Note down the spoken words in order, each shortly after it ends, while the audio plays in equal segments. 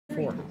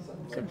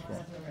Okay.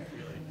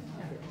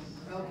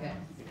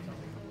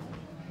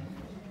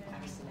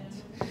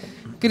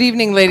 Good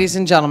evening, ladies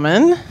and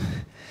gentlemen.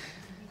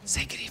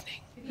 Say good evening.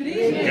 Good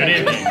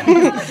evening.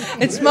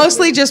 It's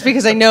mostly just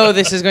because I know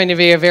this is going to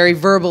be a very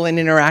verbal and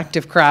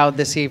interactive crowd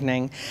this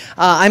evening.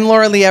 I'm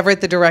Laura Lee Everett,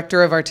 the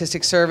Director of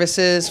Artistic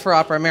Services for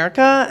Opera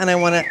America, and I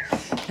want to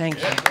thank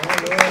you.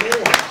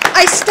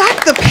 I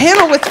stacked the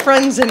panel with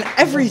friends and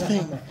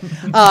everything.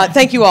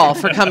 Thank you all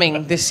for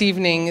coming this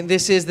evening.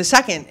 This is the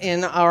second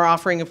in our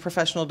offering of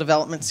professional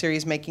development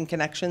series, Making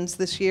Connections,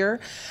 this year.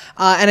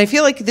 And I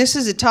feel like this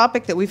is a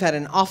topic that we've had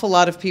an awful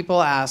lot of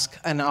people ask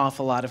an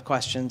awful lot of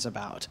questions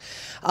about.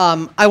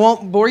 I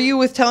won't bore you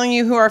with telling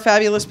you who our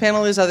fabulous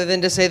panel is other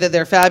than to say that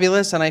they're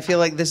fabulous, and I feel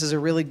like this is a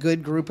really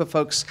good group of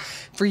folks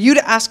for you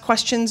to ask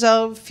questions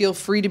of. Feel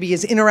free to be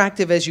as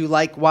interactive as you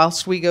like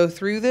whilst we go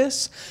through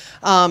this.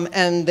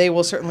 And they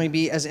will certainly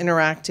be as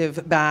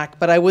interactive back.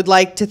 But I would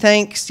like to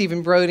thank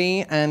Stephen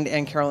Brody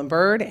and Carolyn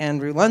Baird,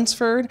 Andrew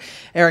Lunsford,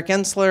 Eric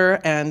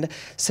Ensler, and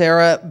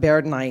Sarah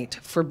Baird Knight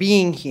for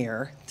being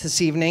here this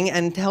evening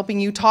and helping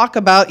you talk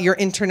about your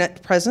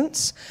internet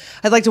presence.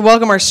 I'd like to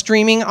welcome our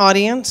streaming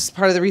audience.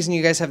 Part of the reason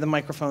you guys have the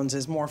microphones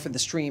is more for the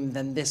stream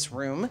than this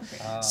room,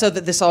 so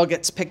that this all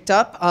gets picked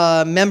up.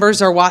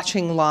 Members are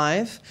watching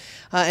live.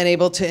 And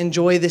able to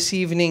enjoy this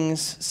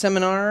evening's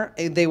seminar.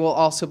 They will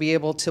also be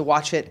able to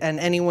watch it, and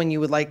anyone you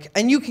would like,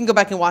 and you can go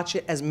back and watch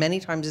it as many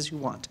times as you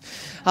want.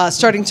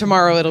 Starting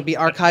tomorrow, it'll be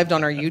archived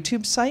on our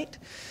YouTube site.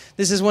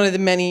 This is one of the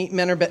many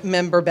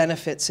member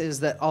benefits, is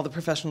that all the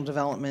professional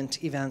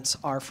development events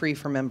are free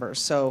for members.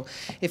 So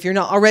if you're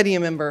not already a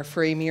member,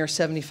 for a mere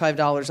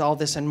 $75, all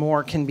this and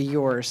more can be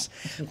yours.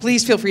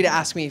 Please feel free to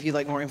ask me if you'd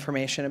like more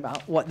information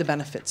about what the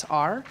benefits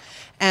are.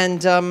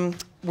 And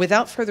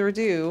without further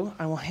ado,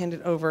 I will hand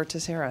it over to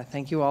Sarah.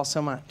 Thank you all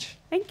so much.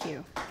 Thank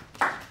you.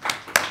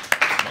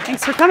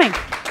 Thanks for coming.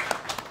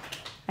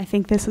 I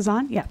think this is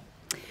on. Yeah.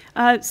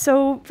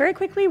 So very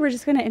quickly, we're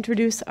just going to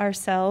introduce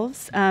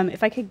ourselves.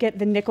 If I could get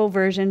the nickel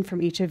version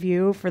from each of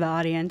you for the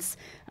audience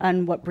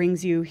on what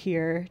brings you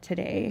here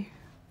today.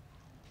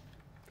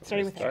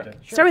 Starting with Eric.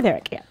 Sure. Start with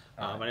Eric, yeah.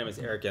 My name is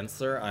Eric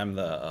Ensler. I'm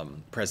the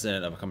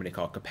president of a company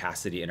called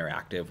Capacity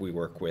Interactive. We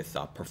work with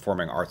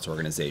performing arts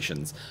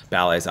organizations,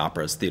 ballets,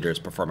 operas, theaters,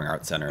 performing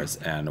arts centers,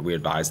 and we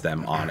advise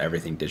them on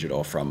everything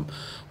digital, from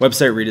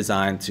website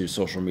redesign to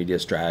social media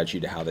strategy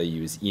to how they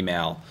use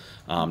email,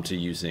 to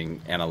using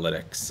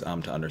analytics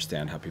to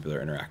understand how people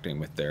are interacting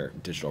with their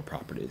digital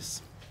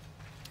properties.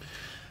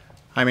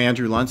 I'm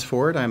Andrew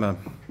Lunsford. I'm a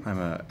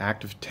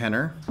active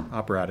tenor,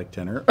 operatic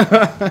tenor.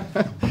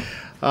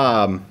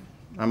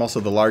 I'm also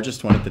the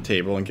largest one at the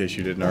table, in case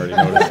you didn't already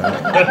notice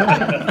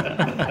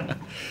that.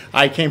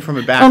 I came from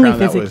a background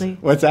that was...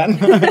 What's that?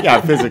 Yeah,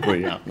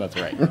 physically, yeah, that's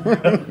right.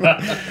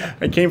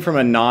 I came from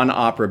a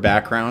non-opera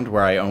background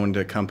where I owned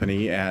a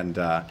company, and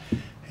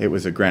it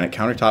was a granite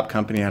countertop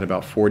company. I had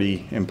about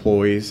 40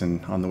 employees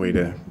and on the way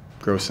to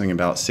grossing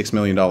about $6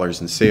 million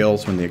in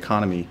sales when the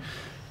economy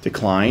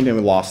declined, and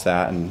we lost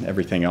that and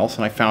everything else,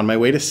 and I found my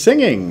way to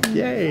singing,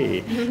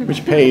 yay,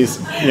 which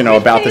pays, you know,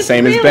 about the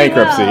same as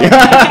bankruptcy.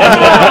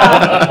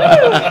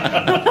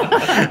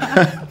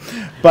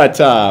 Well.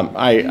 But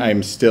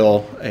I'm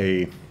still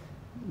a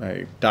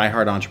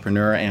diehard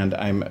entrepreneur, and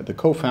I'm the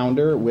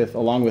co-founder,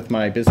 along with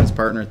my business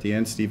partner at the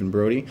end, Stephen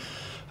Brody,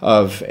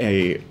 of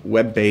a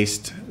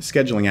web-based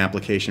scheduling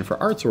application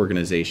for arts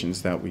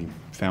organizations that we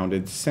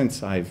founded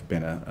since I've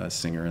been a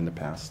singer in the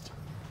past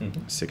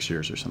 6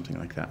 years or something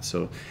like that.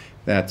 So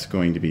that's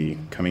going to be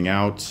coming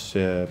out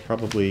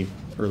probably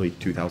early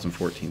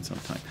 2014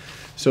 sometime.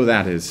 So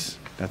that's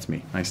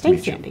me. Nice to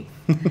meet you. Thanks,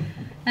 Andy.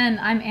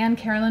 And I'm Anne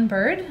Carolyn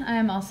Baird.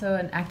 I'm also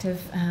an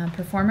active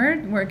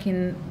performer,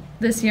 working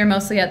this year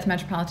mostly at the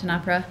Metropolitan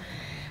Opera.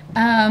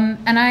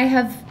 And I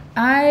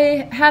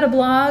had a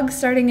blog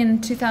starting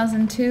in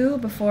 2002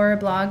 before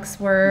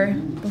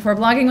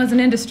blogging was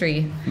an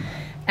industry.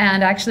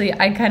 And actually,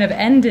 I kind of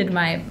ended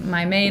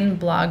my main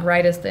blog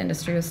right as the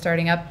industry was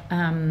starting up,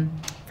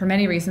 for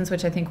many reasons,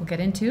 which I think we'll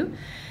get into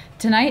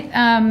tonight.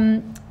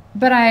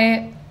 But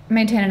I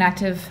maintain an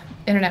active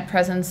internet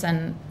presence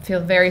and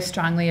feel very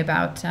strongly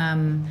about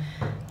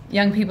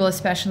young people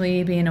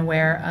especially being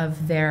aware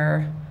of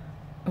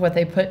what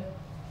they put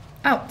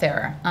out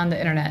there on the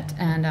internet,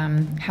 and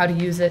how to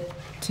use it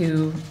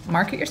to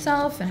market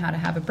yourself and how to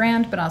have a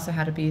brand, but also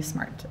how to be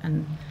smart,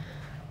 and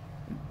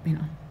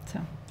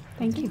so.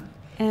 Thank you.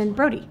 And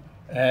Brody.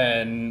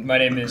 And my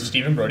name is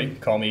Stephen Brody.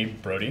 Call me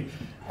Brody.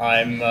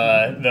 I'm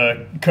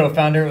the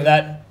co-founder of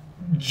that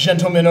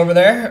gentleman over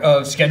there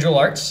of Schedule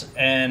Arts,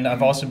 and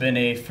I've also been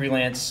a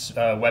freelance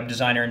web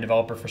designer and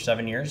developer for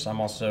 7 years. I'm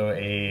also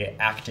a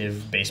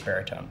active bass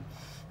baritone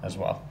as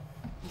well.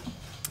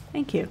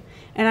 Thank you.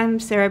 And I'm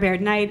Sarah Baird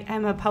Knight.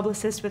 I'm a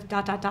publicist with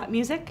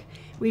DOTDOTDOTMUSIC.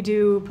 We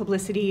do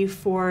publicity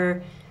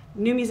for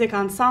new music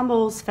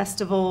ensembles,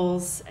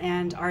 festivals,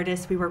 and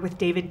artists. We work with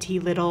David T.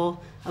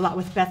 Little, a lot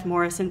with Beth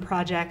Morrison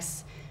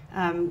projects.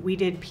 We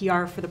did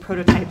PR for the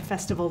Prototype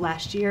Festival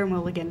last year, and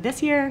will again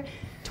this year.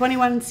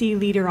 21C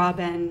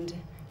Liederabend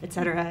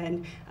etc.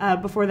 And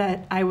before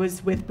that, I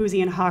was with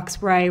Boozy and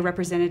Hawks, where I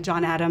represented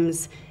John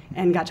Adams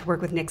and got to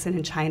work with Nixon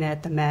in China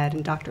at the Med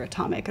and Dr.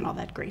 Atomic and all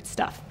that great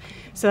stuff.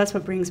 So that's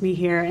what brings me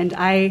here. And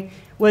I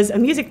was a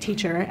music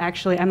teacher,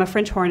 actually. I'm a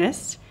French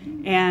hornist,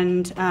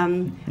 and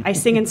I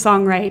sing and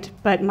songwrite,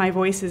 but my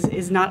voice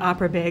is not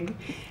opera big.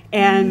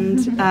 And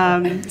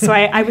so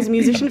I was a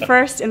musician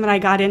first, and then I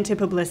got into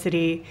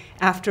publicity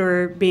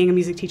after being a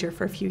music teacher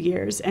for a few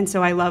years. And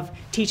so I love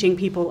teaching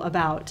people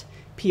about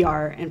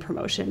PR and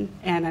promotion,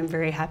 and I'm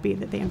very happy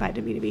that they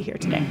invited me to be here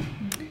today.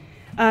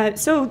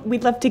 So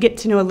we'd love to get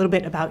to know a little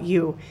bit about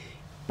you.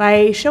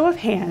 By show of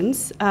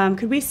hands,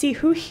 could we see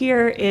who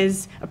here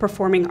is a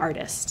performing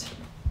artist?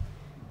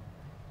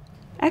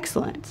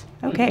 Excellent.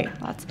 Okay,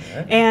 lots.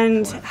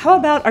 And how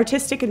about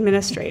artistic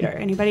administrator?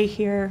 Anybody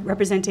here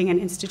representing an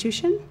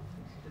institution?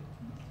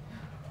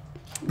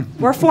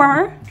 Or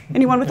former?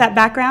 Anyone with that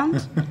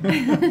background?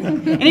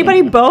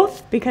 Anybody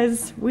both?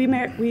 Because we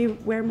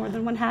wear more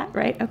than one hat,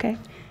 right? Okay,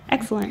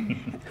 excellent.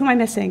 Who am I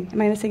missing? Am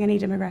I missing any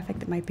demographic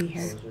that might be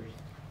here?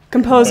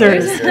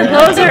 Composers.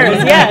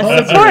 Composers, yes,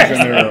 of course.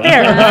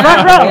 There,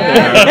 front row.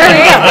 There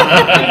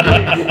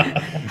we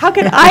go. How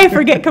could I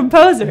forget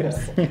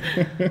composers?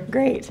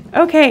 Great.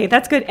 Okay,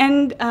 that's good.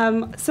 And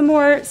some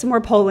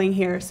more polling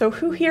here. So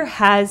who here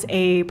has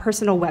a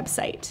personal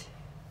website?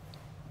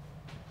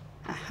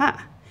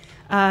 Aha.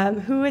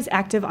 Who is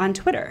active on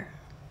Twitter?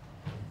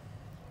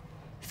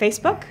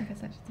 Facebook?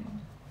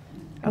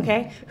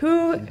 Okay.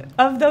 Who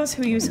of those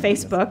who use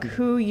Facebook,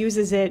 who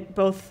uses it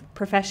both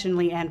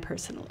professionally and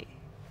personally?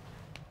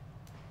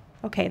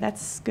 Okay,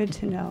 that's good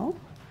to know.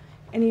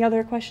 Any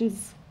other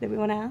questions that we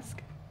want to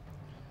ask?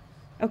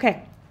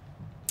 Okay,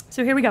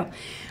 so here we go.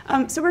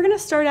 So we're going to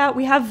start out.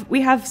 We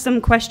have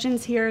some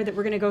questions here that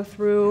we're going to go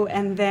through,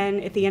 and then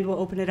at the end we'll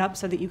open it up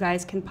so that you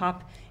guys can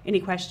pop any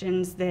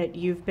questions that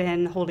you've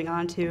been holding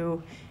on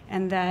to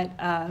and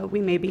that we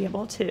may be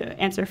able to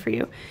answer for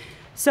you.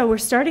 So we're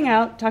starting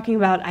out talking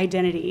about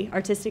identity,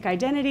 artistic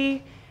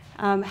identity,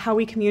 how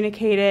we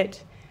communicate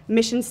it,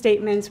 mission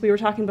statements. We were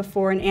talking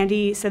before, and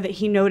Andy said that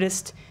he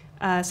noticed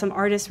some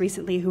artists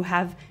recently who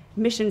have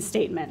mission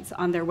statements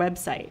on their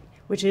website,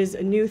 which is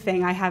a new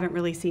thing. I haven't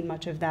really seen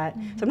much of that.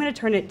 Mm-hmm. So I'm going to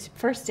turn it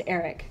first to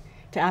Eric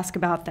to ask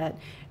about that.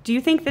 Do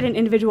you think that an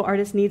individual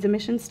artist needs a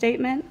mission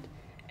statement?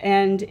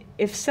 And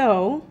if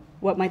so,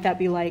 what might that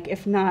be like?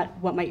 If not,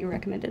 what might you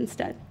recommend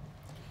instead?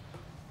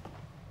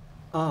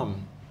 I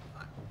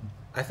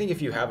think if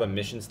you have a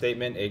mission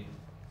statement,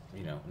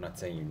 I'm not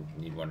saying you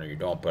need one or you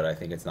don't, but I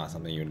think it's not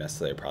something you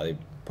necessarily probably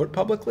put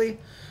publicly.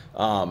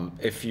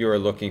 If you're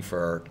looking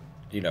for,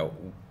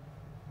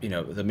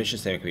 the mission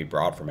statement can be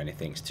broad for many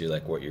things too,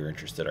 like what you're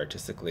interested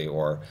artistically,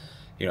 or,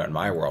 in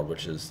my world,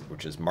 which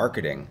is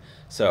marketing.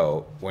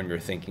 So when you're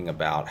thinking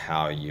about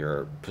how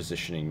you're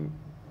positioning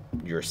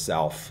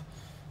yourself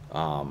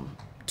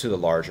to the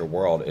larger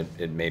world,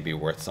 it may be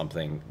worth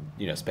something,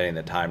 spending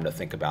the time to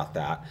think about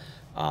that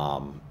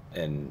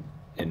and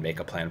make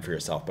a plan for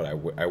yourself. But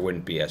I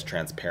wouldn't be as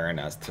transparent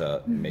as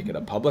to make it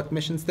a public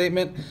mission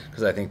statement,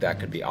 because I think that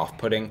could be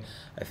off-putting.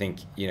 I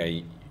think,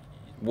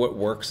 what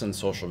works in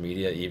social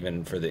media,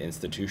 even for the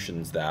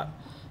institutions that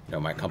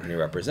my company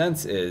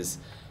represents, is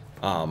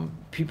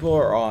people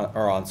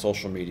are on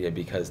social media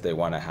because they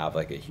want to have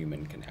like a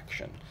human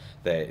connection.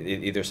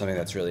 Either something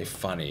that's really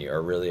funny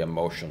or really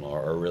emotional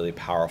or really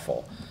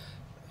powerful.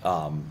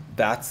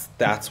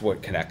 That's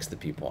what connects the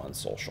people on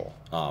social,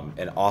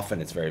 and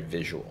often it's very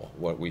visual.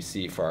 What we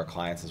see for our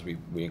clients is we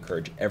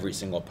encourage every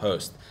single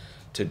post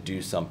to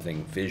do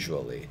something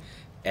visually.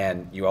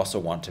 And you also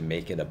want to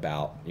make it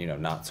about,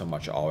 not so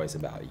much always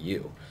about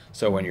you.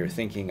 So when you're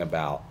thinking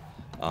about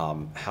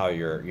how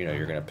you're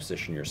going to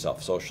position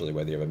yourself socially,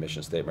 whether you have a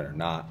mission statement or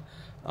not,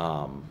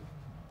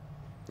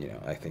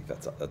 I think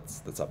that's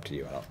up to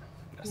you. I don't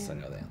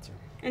necessarily know the answer.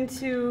 And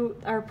to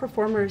our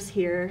performers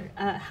here,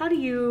 how do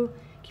you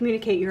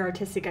communicate your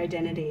artistic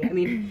identity? I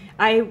mean,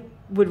 I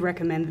would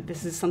recommend that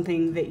this is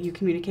something that you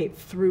communicate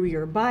through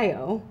your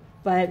bio,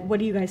 but what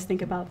do you guys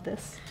think about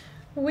this?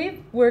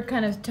 We were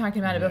kind of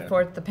talking about it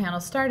before the panel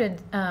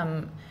started.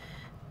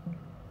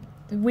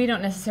 We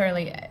don't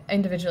necessarily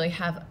individually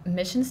have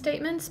mission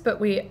statements, but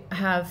we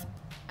have,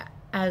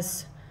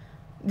 as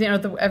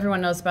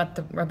everyone knows about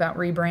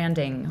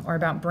rebranding or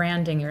about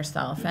branding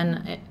yourself.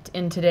 And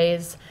in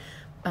today's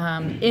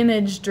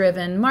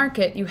image-driven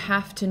market, you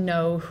have to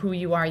know who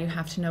you are. You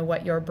have to know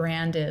what your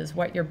brand is,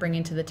 what you're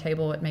bringing to the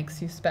table, what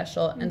makes you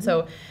special. Mm-hmm. And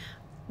so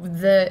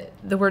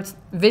the words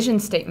vision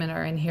statement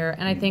are in here,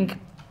 and I think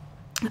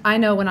I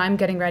know when I'm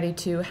getting ready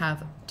to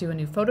do a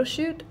new photo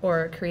shoot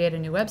or create a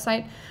new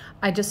website,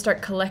 I just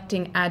start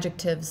collecting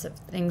adjectives of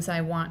things I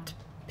want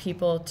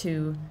people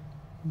to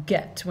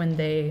get when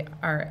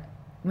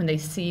they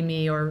see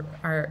me or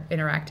are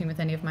interacting with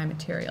any of my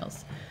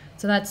materials.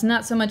 So that's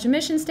not so much a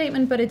mission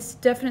statement, but it's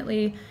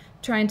definitely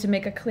trying to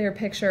make a clear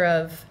picture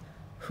of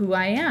who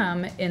I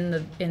am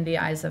in the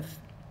eyes of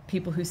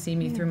people who see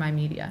me through my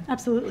media.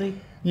 Absolutely.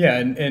 Yeah,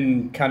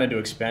 and kind of to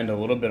expand a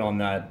little bit on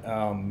that,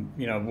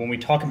 you know, when we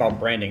talk about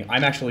branding,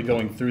 I'm actually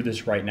going through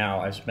this right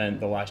now. I've spent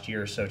the last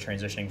year or so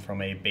transitioning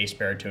from a bass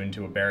baritone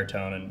to a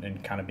baritone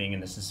and kind of being in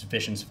this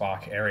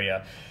Zwischenspach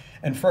area.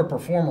 And for a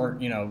performer,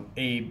 you know,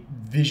 a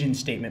vision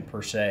statement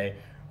per se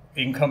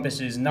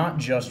encompasses not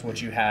just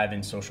what you have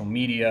in social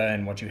media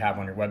and what you have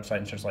on your website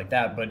and such like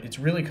that, but it's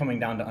really coming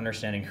down to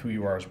understanding who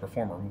you are as a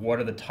performer. What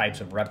are the types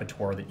of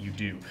repertoire that you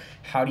do?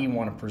 How do you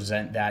want to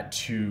present that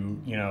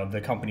to, you know, the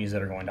companies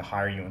that are going to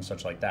hire you and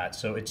such like that?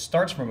 So it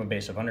starts from a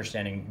base of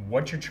understanding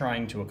what you're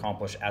trying to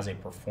accomplish as a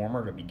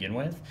performer to begin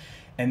with,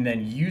 and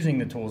then using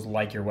the tools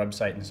like your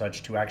website and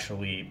such to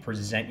actually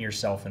present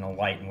yourself in a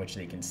light in which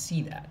they can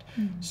see that.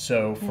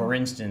 So for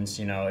instance,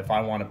 you know, if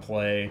I want to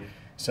play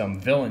some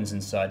villains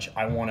and such,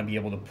 I want to be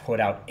able to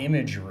put out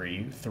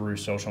imagery through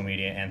social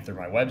media and through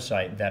my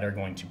website that are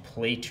going to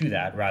play to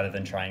that, rather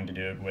than trying to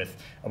do it with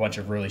a bunch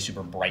of really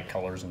super bright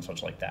colors and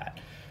such like that,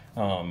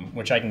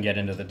 which I can get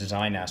into the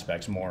design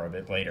aspects more of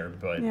it later.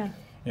 But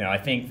you know, I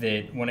think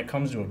that when it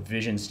comes to a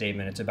vision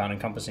statement, it's about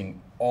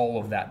encompassing all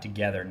of that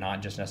together,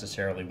 not just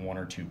necessarily one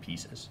or two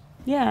pieces.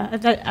 Yeah,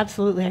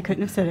 absolutely. I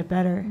couldn't have said it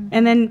better.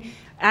 And then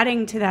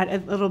adding to that a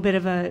little bit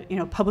of a, you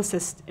know,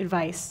 publicist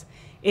advice.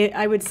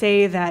 I would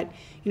say that,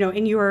 you know,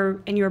 in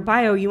your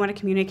bio, you want to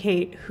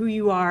communicate who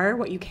you are,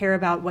 what you care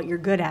about, what you're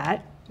good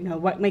at, you know,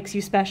 what makes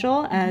you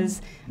special,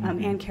 as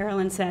Anne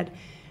Carolyn said.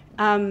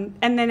 And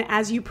then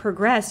as you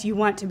progress, you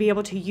want to be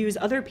able to use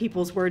other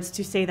people's words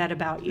to say that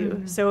about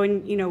you. So,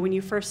 you know, when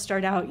you first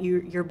start out,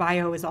 your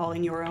bio is all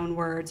in your own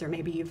words, or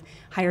maybe you've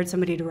hired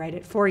somebody to write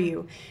it for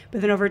you.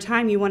 But then over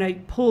time, you want to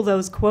pull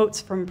those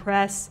quotes from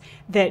press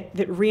that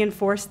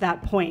reinforce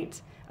that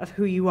point of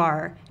who you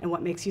are and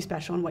what makes you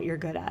special and what you're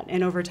good at.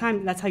 And over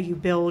time, that's how you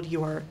build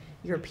your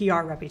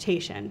PR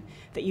reputation,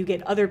 that you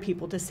get other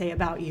people to say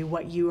about you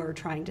what you are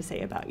trying to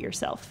say about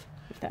yourself,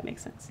 if that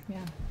makes sense.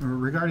 Yeah.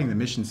 Regarding the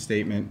mission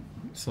statement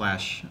 /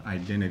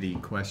 identity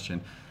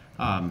question,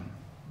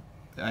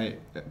 I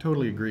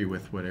totally agree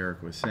with what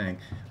Eric was saying.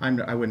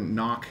 I wouldn't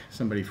knock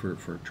somebody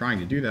for trying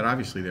to do that.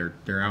 Obviously,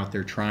 they're out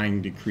there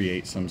trying to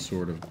create some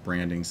sort of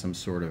branding, some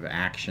sort of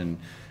action,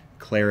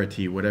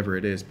 clarity, whatever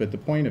it is. But the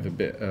point of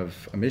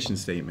a mission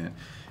statement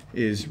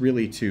is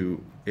really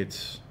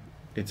it's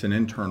an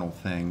internal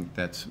thing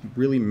that's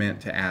really meant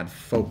to add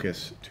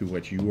focus to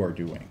what you are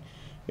doing.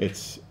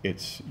 It's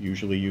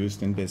usually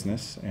used in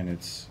business, and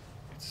it's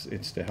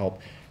to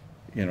help,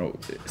 you know,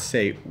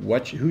 say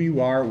who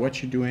you are,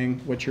 what you're doing,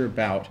 what you're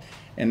about,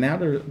 and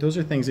those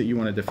are things that you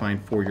want to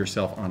define for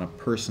yourself on a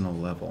personal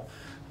level.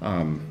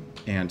 And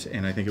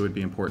I think it would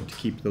be important to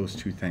keep those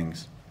two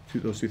things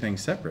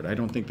separate. I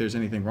don't think there's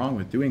anything wrong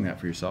with doing that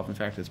for yourself. In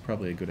fact, it's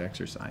probably a good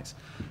exercise,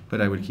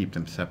 but I would keep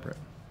them separate.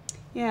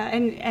 Yeah,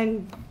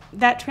 and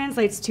that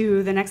translates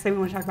to the next thing we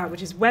want to talk about,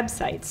 which is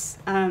websites.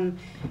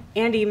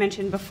 Andy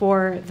mentioned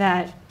before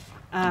that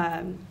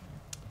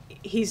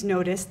he's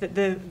noticed that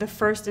the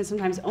first and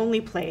sometimes only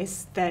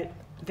place that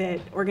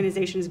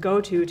organizations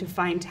go to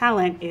find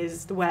talent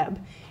is the web,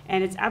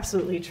 and it's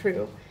absolutely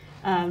true.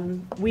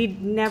 We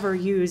never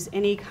use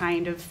any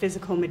kind of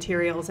physical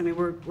materials. I mean,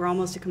 we're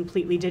almost a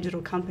completely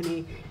digital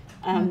company.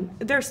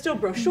 There are still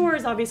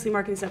brochures, obviously,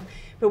 marketing stuff,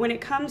 but when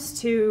it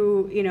comes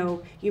to, you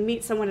know, you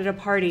meet someone at a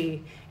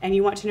party and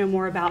you want to know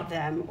more about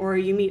them, or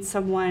you meet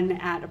someone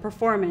at a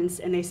performance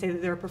and they say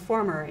that they're a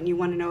performer and you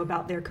want to know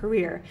about their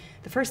career,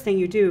 the first thing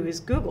you do is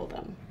Google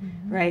them,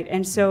 right?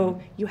 And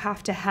so you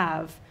have to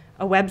have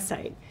a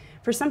website.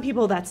 For some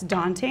people, that's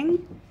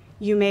daunting.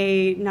 You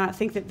may not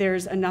think that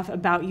there's enough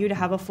about you to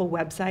have a full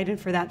website, and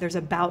for that there's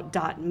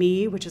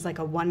about.me, which is like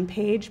a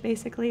one-page,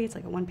 basically. It's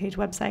like a one-page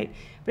website.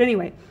 But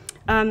anyway,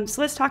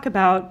 so let's talk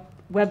about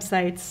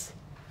websites,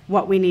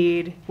 what we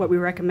need, what we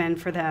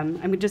recommend for them.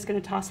 I'm just going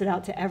to toss it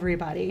out to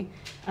everybody,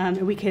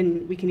 and we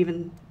can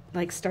even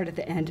like start at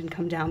the end and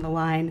come down the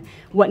line.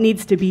 What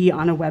needs to be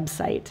on a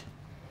website?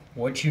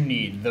 What you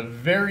need, the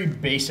very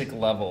basic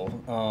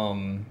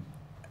level,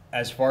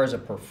 as far as a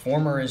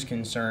performer is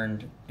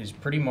concerned, is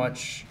pretty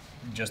much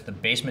just the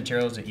base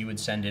materials that you would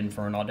send in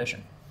for an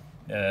audition.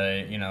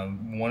 You know,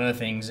 one of the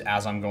things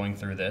as I'm going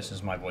through this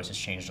is my voice has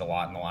changed a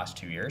lot in the last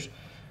 2 years.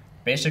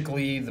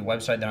 Basically, the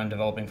website that I'm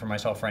developing for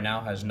myself right now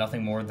has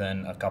nothing more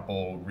than a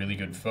couple really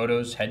good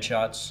photos,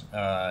 headshots.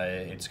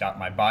 It's got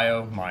my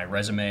bio, my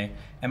resume,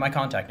 and my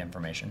contact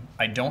information.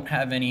 I don't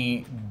have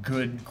any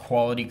good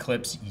quality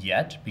clips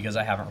yet because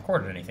I haven't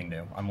recorded anything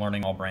new. I'm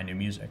learning all brand new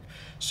music.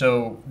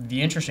 So the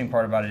interesting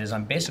part about it is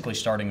I'm basically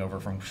starting over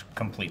from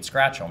complete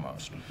scratch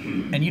almost.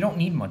 And you don't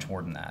need much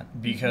more than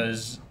that,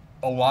 because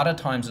a lot of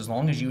times, as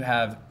long as you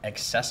have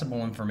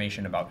accessible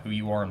information about who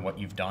you are and what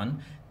you've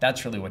done,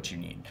 that's really what you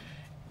need.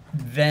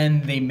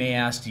 Then they may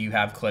ask, do you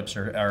have clips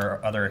or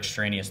other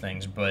extraneous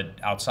things, but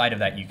outside of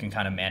that, you can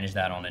kind of manage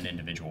that on an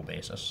individual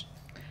basis.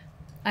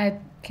 I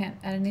can't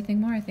add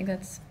anything more. I think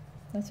that's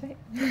right.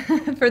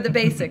 For the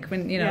basic,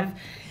 when, you know,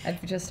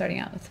 if just starting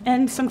out.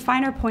 And some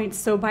finer points.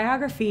 So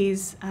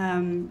biographies,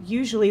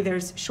 usually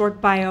there's short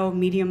bio,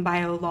 medium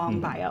bio, long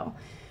bio.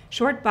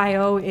 Short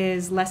bio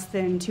is less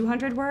than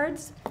 200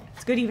 words.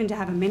 It's good even to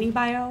have a mini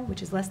bio,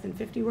 which is less than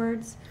 50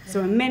 words. So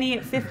a mini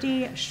at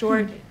 50, a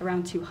short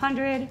around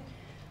 200.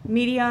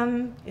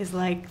 Medium is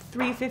like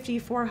 350,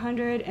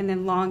 400, and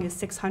then long is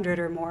 600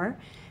 or more.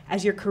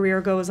 As your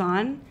career goes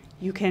on,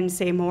 you can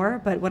say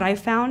more, but what I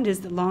found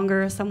is the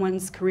longer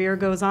someone's career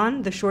goes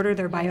on, the shorter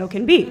their bio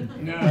can be.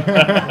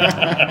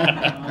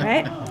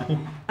 Right?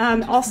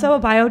 Also, a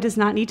bio does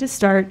not need to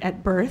start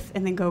at birth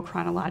and then go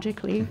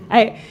chronologically.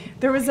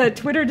 There was a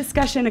Twitter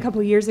discussion a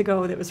couple years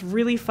ago that was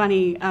really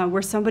funny,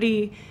 where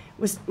somebody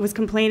was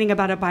complaining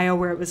about a bio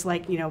where it was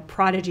like, you know,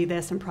 prodigy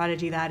this and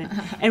prodigy that.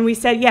 And we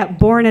said, yeah,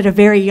 born at a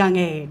very young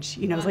age.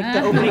 You know, it was like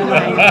the opening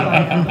line of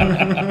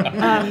the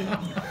bio.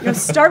 You know,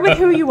 start with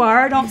who you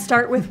are. Don't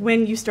start with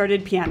when you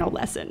started piano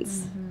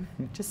lessons.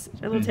 Just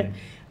a little tip.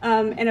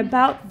 And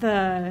about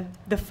the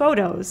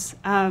photos,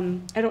 I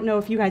don't know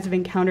if you guys have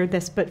encountered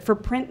this, but for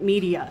print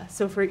media,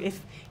 so for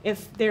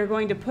if they're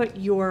going to put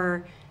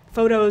your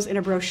photos in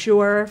a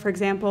brochure, for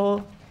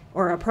example,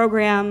 or a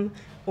program,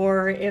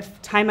 or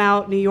if Time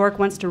Out New York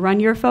wants to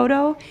run your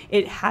photo,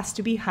 it has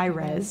to be high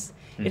res.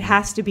 It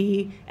has to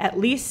be at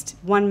least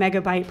 1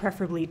 megabyte,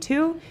 preferably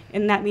 2,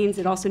 and that means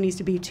it also needs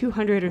to be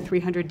 200 or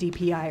 300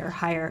 DPI or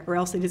higher, or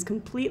else it is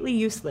completely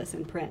useless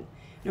in print,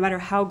 no matter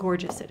how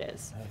gorgeous it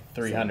is.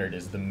 300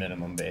 is the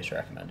minimum base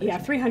recommendation. Yeah,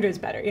 300 is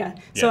better, yeah.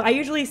 So I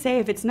usually say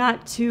if it's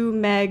not 2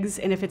 megs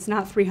and if it's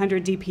not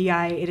 300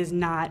 DPI, it is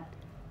not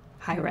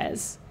high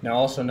res. Now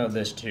also know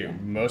this too,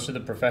 most of the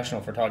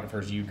professional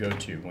photographers you go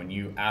to, when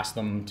you ask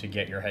them to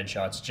get your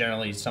headshots,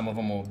 generally some of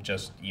them will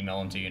just email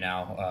them to you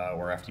now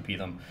or FTP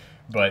them,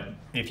 but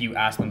if you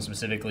ask them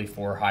specifically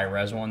for high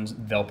res ones,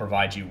 they'll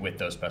provide you with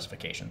those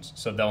specifications.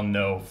 So they'll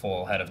know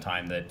full ahead of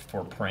time that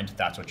for print,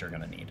 that's what you're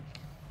gonna need.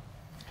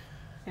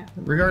 Yeah.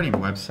 Regarding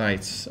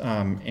websites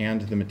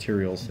and the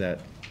materials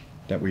that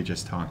we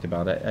just talked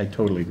about, I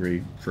totally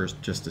agree.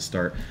 First, just to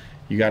start,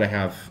 you got to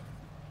have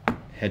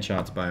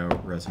headshots, bio,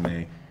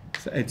 resume.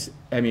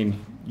 I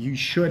mean, you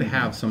should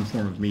have some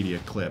form of media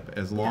clip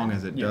as long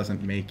as it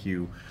doesn't make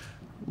you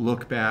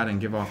look bad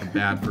and give off a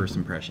bad first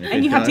impression.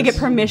 And you have to get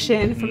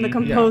permission from the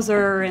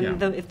composer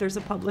and if there's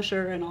a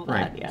publisher and all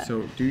that. Right.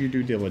 So do your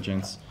due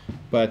diligence.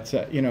 But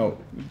you know,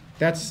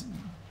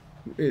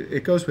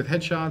 it goes with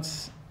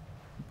headshots.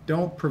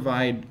 Don't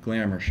provide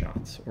glamour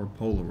shots or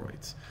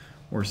Polaroids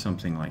or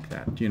something like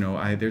that. You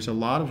know, there's a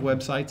lot of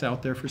websites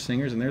out there for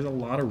singers, and there's a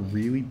lot of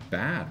really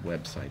bad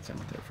websites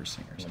out there for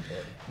singers.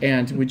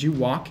 And would you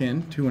walk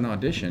into an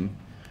audition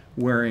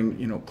wearing,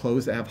 you know,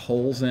 clothes that have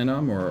holes in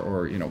them,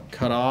 or you know,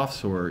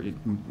 cutoffs, or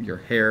your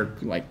hair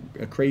like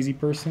a crazy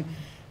person?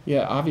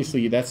 Yeah,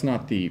 obviously that's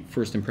not the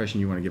first impression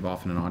you want to give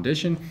off in an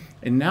audition.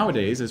 And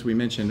nowadays, as we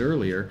mentioned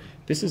earlier,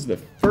 this is the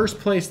first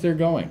place they're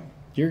going.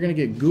 You're going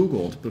to get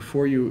Googled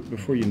before you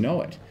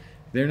know it.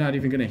 They're not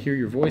even going to hear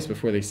your voice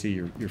before they see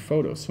your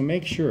photos. So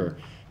make sure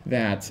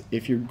that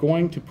if you're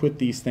going to put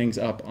these things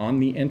up on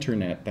the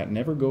internet that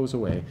never goes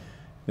away,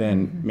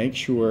 then make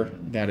sure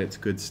that it's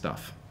good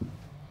stuff.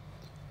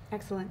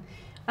 Excellent.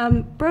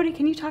 Brody,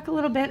 can you talk a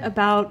little bit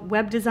about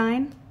web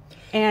design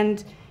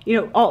and, you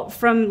know, all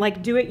from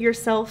like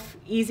do-it-yourself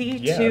easy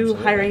to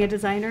absolutely. hiring a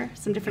designer,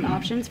 some different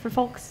options for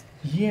folks?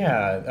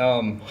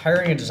 Yeah,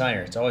 hiring a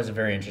designer, it's always a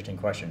very interesting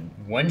question.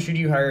 When should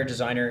you hire a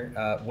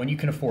designer? When you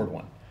can afford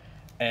one.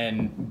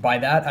 And by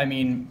that, I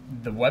mean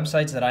the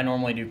websites that I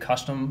normally do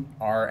custom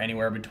are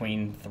anywhere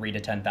between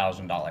 $3,000 to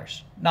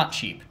 $10,000. Not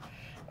cheap,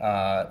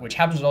 which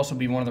happens to also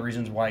be one of the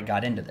reasons why I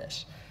got into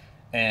this.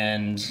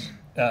 And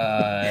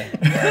I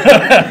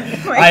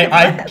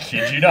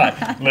kid you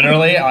not.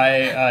 Literally,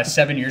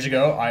 7 years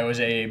ago, I was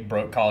a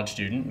broke college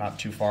student, not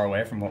too far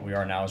away from what we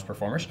are now as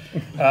performers.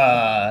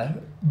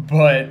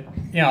 But,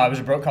 you know, I was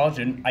a broke college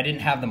student. I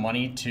didn't have the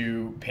money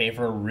to pay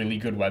for a really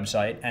good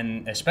website.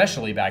 And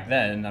especially back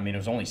then, I mean, it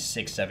was only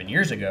 6-7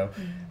 years ago,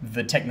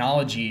 the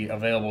technology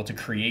available to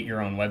create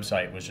your own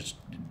website was just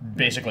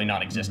basically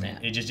non-existent.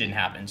 It just didn't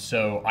happen.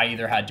 So I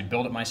either had to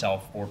build it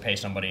myself or pay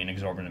somebody an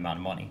exorbitant amount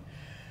of money.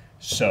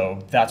 So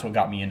that's what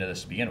got me into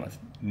this to begin with.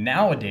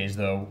 Nowadays,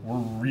 though, we're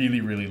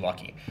really, really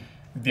lucky.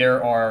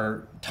 There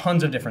are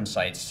tons of different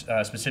sites.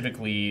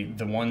 Specifically,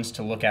 the ones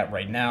to look at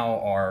right now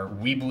are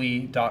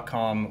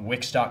Weebly.com,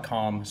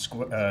 Wix.com,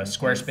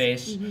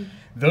 Squarespace.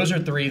 Those are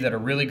 3 that are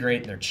really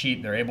great. They're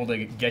cheap. They're able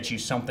to get you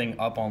something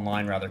up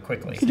online rather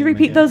quickly. Could you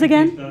repeat those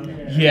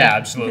again? Yeah,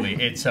 absolutely.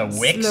 It's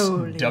Wix,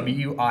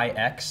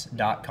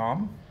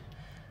 Wix.com.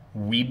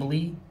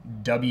 Weebly,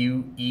 Weebly.com,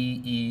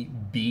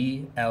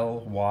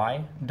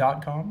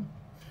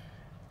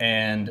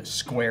 and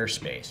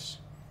Squarespace.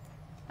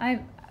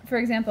 For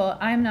example,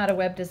 I'm not a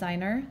web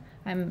designer.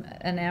 I'm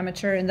an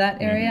amateur in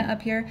that area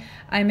up here.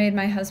 I made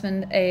my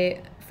husband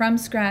a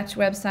from-scratch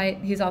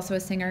website. He's also a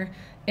singer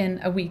in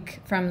a week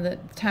from the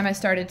time I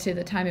started to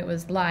the time it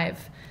was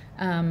live,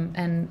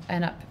 and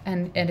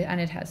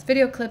it has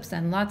video clips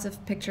and lots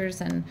of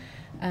pictures and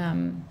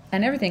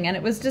everything, and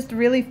it was just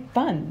really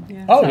fun.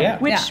 Yeah. Oh, So, yeah.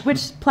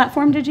 Which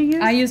platform did you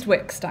use? I used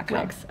Wix.com.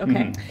 Wix,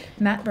 okay.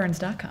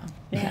 MattBurns.com.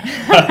 Yeah.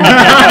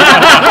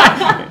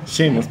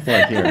 Shameless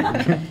plug here.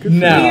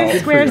 Now,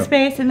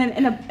 Squarespace, and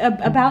then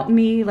About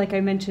Me, like I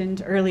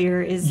mentioned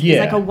earlier, is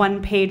like a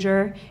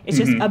one-pager. It's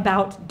just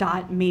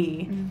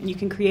about.me, and you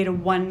can create a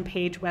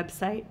one-page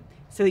website,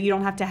 so that you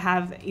don't have to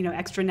have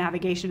extra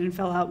navigation and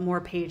fill out more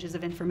pages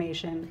of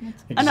information.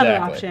 Exactly. Another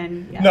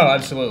option. Yeah. No,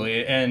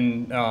 absolutely.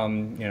 And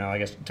I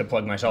guess to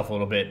plug myself a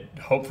little bit,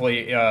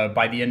 hopefully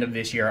by the end of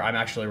this year, I'm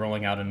actually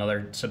rolling out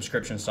another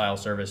subscription style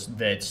service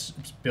that's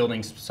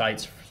building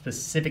sites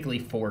specifically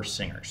for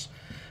singers.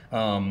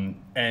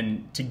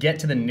 And to get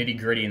to the nitty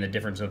gritty and the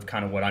difference of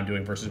kind of what I'm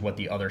doing versus what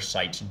the other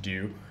sites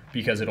do,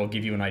 because it'll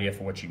give you an idea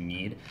for what you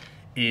need,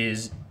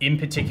 is in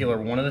particular,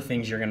 one of the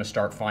things you're going to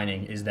start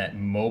finding is that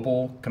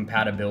mobile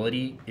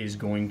compatibility is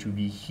going to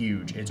be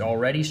huge. It's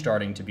already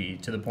starting to be,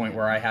 to the point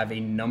where I have a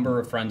number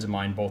of friends of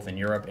mine, both in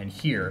Europe and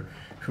here,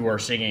 who are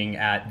singing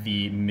at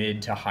the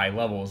mid to high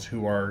levels,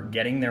 who are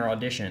getting their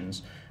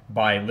auditions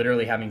by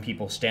literally having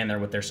people stand there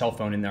with their cell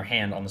phone in their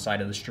hand on the side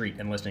of the street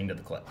and listening to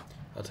the clip.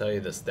 I'll tell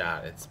you the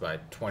stat. It's by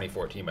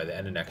 2014, by the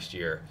end of next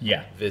year,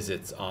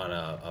 visits on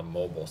a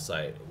mobile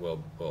site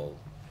will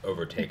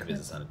overtake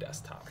visits on a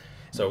desktop.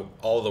 So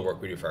all of the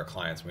work we do for our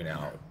clients, we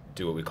now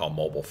do what we call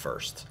mobile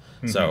first.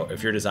 So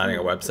if you're designing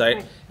a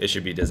website, it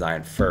should be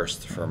designed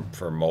first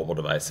for mobile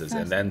devices,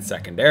 and then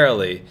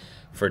secondarily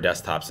for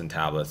desktops and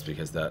tablets,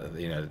 because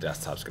the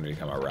desktop's going to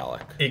become a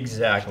relic.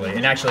 Exactly,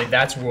 and actually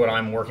that's what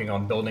I'm working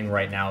on building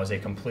right now, is a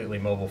completely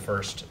mobile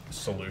first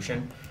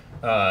solution.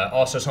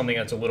 Also something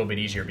that's a little bit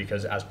easier,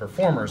 because as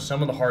performers,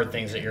 some of the hard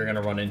things that you're going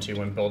to run into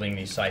when building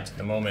these sites at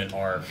the moment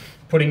are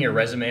putting your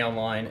resume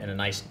online in a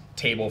nice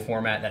table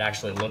format that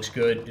actually looks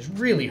good is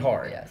really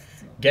hard. Yes.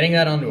 Getting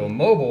that onto a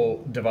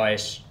mobile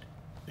device,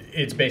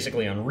 it's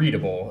basically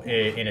unreadable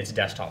in its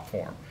desktop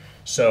form.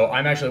 So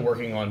I'm actually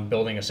working on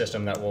building a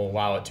system that will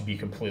allow it to be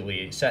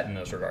completely set in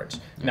those regards.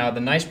 Now, the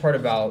nice part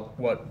about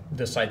what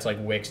the sites like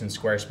Wix and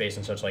Squarespace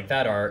and such like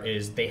that are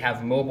is they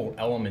have mobile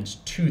elements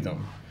to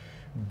them,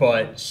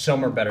 but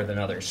some are better than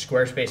others.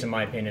 Squarespace, in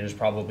my opinion, is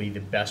probably the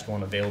best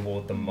one available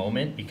at the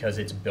moment because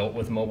it's built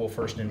with mobile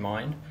first in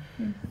mind.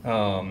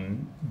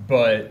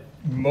 But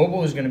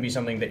mobile is going to be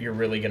something that you're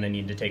really going to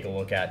need to take a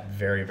look at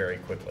very, very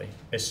quickly,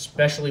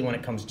 especially when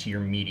it comes to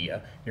your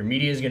media. Your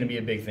media is going to be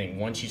a big thing.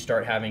 Once you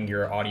start having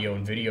your audio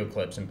and video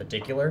clips in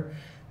particular,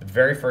 the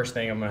very first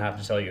thing I'm going to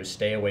have to tell you is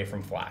stay away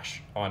from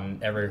Flash on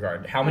every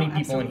regard. How many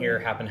people in here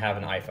happen to have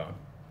an iPhone?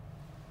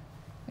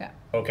 Yeah.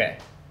 Okay.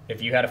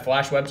 If you had a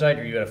Flash website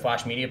or you had a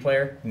Flash media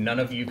player, none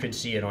of you could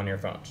see it on your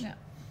phones. Yeah.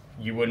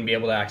 You wouldn't be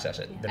able to access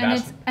it.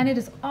 And it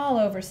is all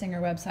over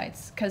singer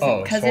websites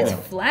because it's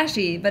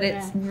flashy, but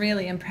it's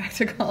really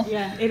impractical.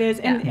 Yeah, it is.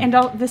 And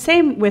the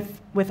same with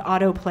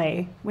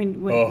autoplay.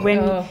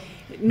 When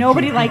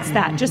nobody likes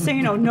that. Just so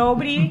you know,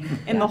 nobody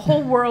in the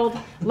whole world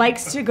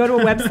likes to go to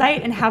a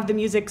website and have the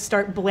music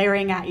start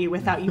blaring at you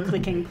without you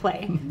clicking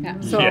play.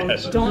 Yeah.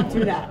 So don't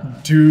do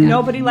that.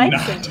 Nobody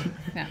likes it.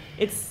 Yeah.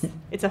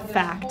 It's a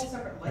fact. Whole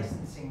separate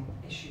licensing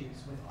issues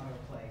with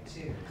autoplay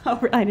too. Oh,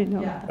 I didn't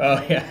know that.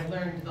 Oh, yeah. I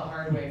learned the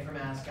hard way from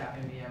ASCAP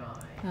and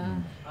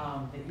BMI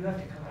that you have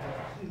to come with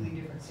a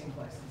completely different sync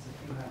license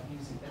if you have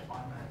music that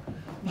automatically.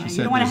 Yeah,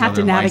 you don't want to have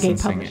to navigate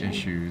publishing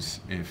issues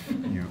if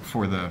you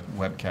for the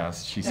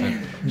webcast. She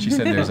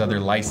said there's other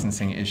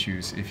licensing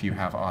issues if you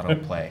have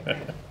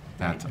autoplay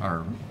that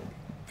are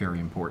very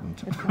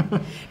important.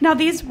 Now,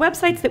 these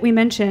websites that we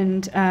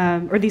mentioned,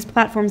 or these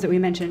platforms that we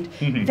mentioned,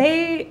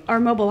 they are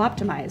mobile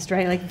optimized,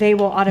 right? Like they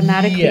will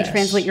automatically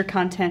translate your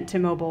content to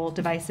mobile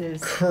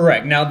devices.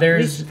 Correct. Now,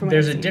 there's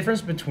a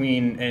difference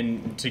between,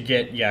 and to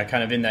get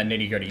kind of in that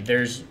nitty gritty.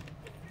 There's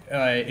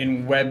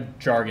in web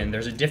jargon,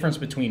 there's a difference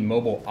between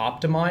mobile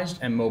optimized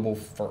and mobile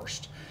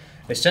first.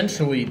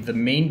 Essentially, the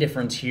main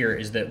difference here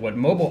is that what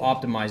mobile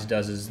optimized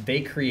does is they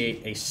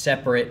create a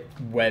separate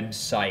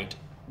website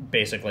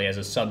basically as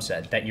a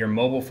subset that your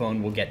mobile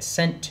phone will get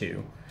sent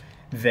to,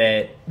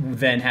 that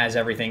then has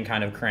everything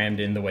kind of crammed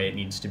in the way it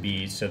needs to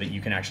be so that you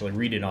can actually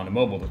read it on a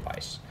mobile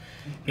device.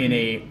 In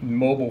a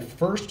mobile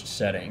first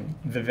setting,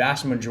 the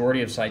vast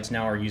majority of sites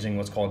now are using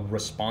what's called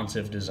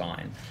responsive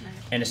design.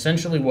 And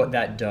essentially what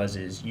that does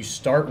is you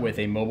start with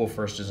a mobile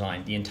first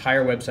design. The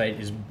entire website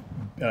is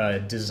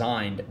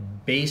designed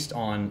based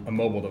on a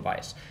mobile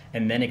device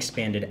and then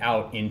expanded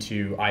out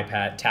into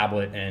iPad,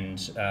 tablet,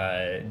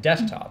 and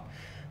desktop.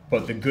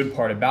 But the good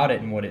part about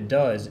it and what it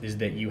does is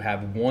that you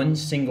have one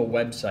single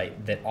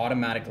website that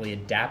automatically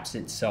adapts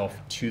itself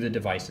to the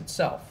device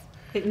itself.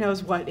 It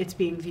knows what it's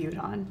being viewed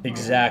on.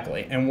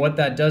 Exactly. And what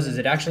that does is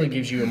it actually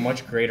gives you a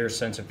much greater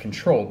sense of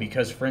control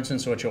because, for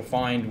instance, what you'll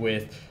find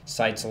with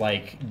sites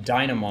like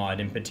Dynamod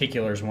in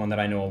particular is one that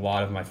I know a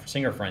lot of my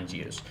singer friends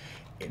use.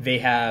 They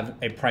have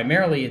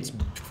primarily it's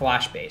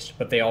Flash-based,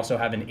 but they also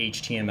have an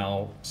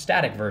HTML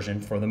static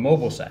version for the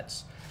mobile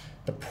sets.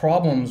 The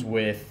problems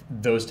with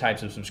those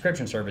types of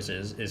subscription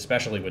services,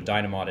 especially with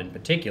Dynamod in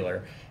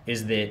particular,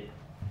 is that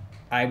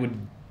I would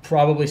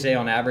probably say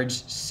on average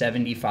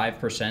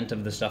 75%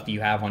 of the stuff that you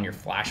have on your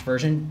Flash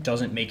version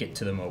doesn't make it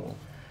to the mobile.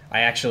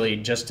 I actually,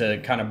 just to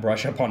kind of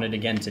brush up on it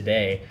again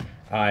today,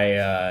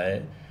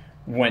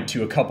 went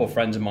to a couple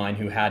friends of mine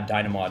who had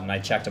Dynamod, and I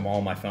checked them all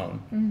on my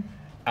phone.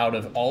 Out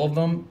of all of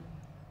them,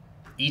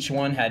 each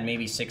one had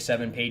maybe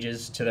 6-7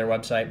 pages to their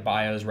website,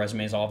 bios,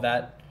 resumes, all of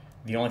that.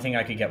 The only thing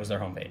I could get was their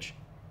homepage.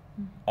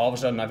 All of a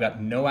sudden, I've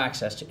got no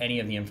access to any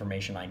of the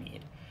information I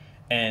need.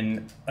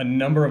 And a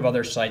number of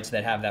other sites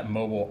that have that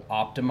mobile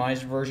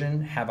optimized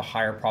version have a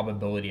higher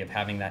probability of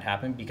having that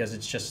happen because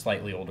it's just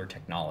slightly older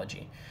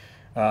technology.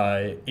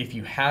 If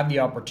you have the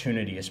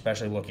opportunity,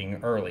 especially looking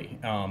early,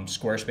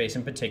 Squarespace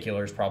in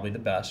particular is probably the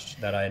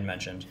best that I had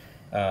mentioned.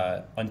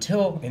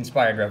 Until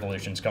Inspired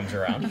Revolutions comes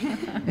around,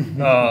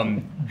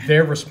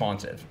 they're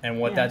responsive. And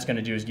what that's going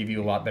to do is give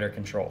you a lot better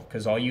control.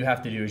 Because all you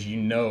have to do is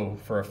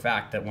for a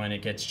fact that when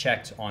it gets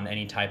checked on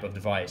any type of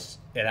device,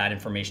 that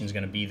information is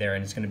going to be there,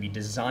 and it's going to be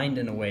designed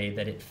in a way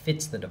that it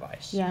fits the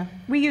device. Yeah,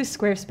 we use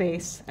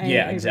Squarespace.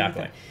 Yeah,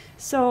 exactly.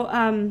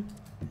 So,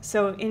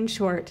 so in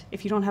short,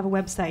 if you don't have a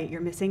website,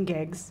 you're missing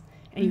gigs.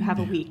 And you have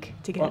a week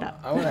to get it up.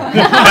 It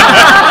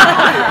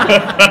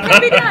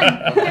can be done.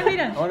 It can be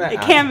done.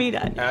 It can be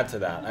done. Add to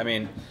that. I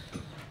mean,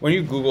 when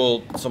you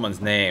Google someone's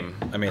name,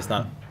 I mean, it's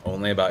not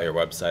only about your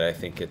website. I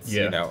think it's,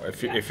 you know,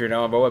 if you're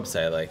now on a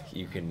website, like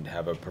you can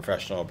have a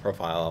professional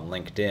profile on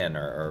LinkedIn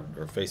or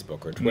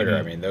Facebook or Twitter.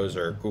 I mean, those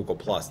are Google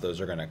Plus. Those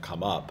are going to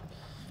come up.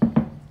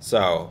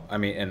 So, I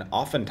mean, and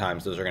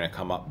oftentimes those are going to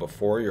come up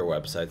before your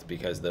websites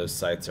because those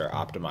sites are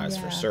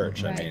optimized for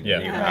search. Right. I mean,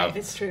 you have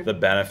the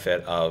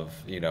benefit of,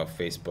 you know,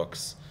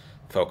 Facebook's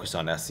focus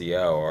on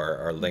SEO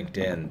or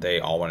LinkedIn. They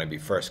all want to be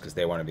first because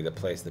they want to be the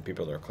place that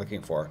people are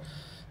clicking for.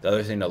 The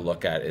other thing to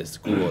look at is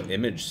Google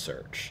image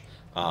search.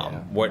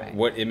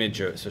 What image,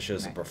 especially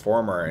as a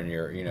performer, and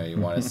you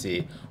want to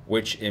see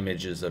which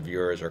images of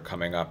yours are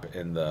coming up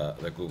in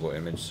the Google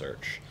image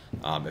search.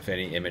 If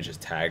any image is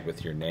tagged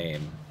with your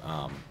name,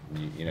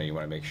 you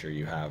want to make sure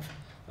you have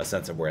a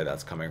sense of where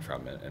that's coming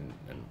from and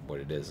what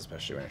it is,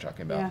 especially when you're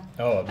talking about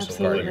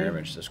regarding your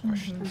image. There's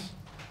questions.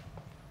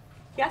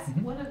 Yes?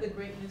 One of the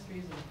great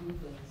mysteries of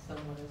Googling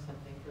someone or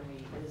something for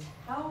me is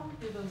how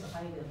do those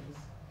items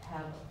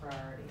have a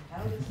priority?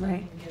 How does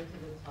something get to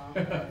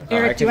the top?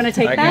 Eric, do you want to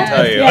take that? I can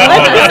tell you. Yeah,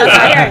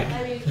 let's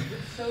I mean,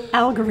 it's so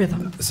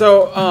algorithm.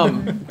 So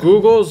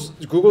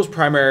Google's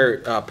primary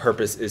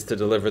purpose is to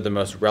deliver the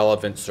most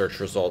relevant search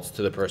results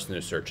to the person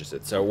who searches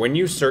it. So when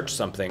you search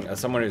something, as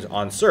someone who's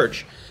on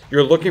search,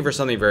 you're looking for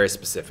something very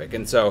specific.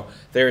 And so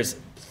there's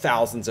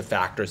thousands of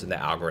factors in the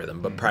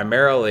algorithm, but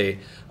primarily,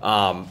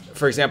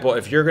 for example,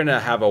 if you're going to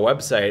have a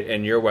website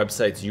and your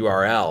website's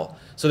URL,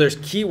 so there's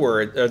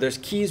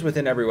keys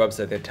within every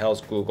website that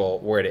tells Google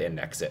where to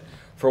index it.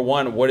 For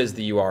one, what is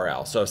the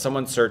URL? So if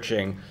someone's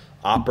searching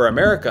Opera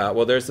America,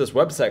 well, there's this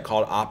website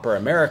called Opera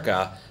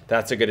America.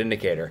 That's a good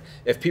indicator.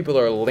 If people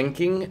are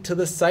linking to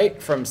the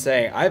site from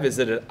saying, I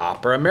visited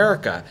Opera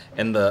America,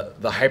 and the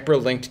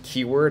hyperlinked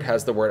keyword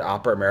has the word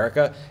Opera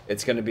America,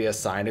 it's going to be a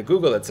sign to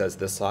Google that says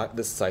this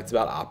site's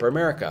about Opera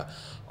America.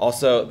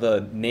 Also,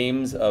 the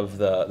names of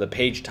the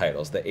page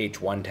titles, the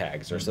H1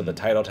 tags, or so the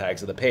title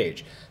tags of the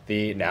page.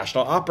 The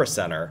National Opera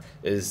Center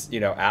is,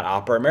 at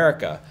Opera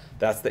America.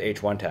 That's the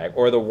H1 tag.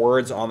 Or the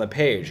words on the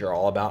page are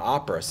all about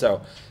opera.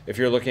 So if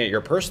you're looking at your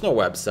personal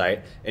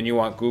website and you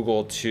want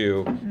Google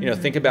to,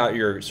 think about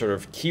your sort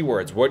of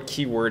keywords. What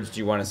keywords do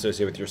you want to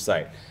associate with your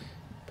site?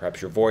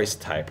 Perhaps your voice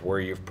type, where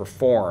you've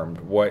performed,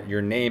 what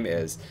your name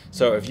is.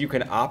 So if you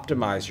can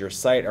optimize your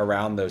site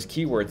around those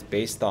keywords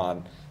based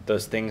on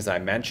those things I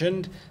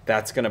mentioned,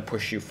 that's going to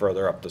push you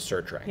further up the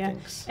search rankings.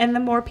 Yeah. And the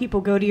more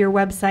people go to your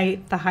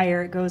website, the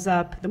higher it goes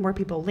up. The more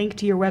people link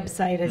to your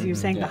website, as you were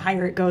saying, the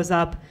higher it goes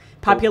up.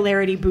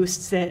 Popularity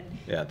boosts it.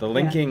 Yeah, the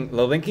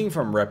linking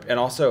from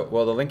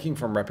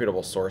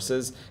reputable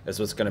sources is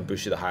what's going to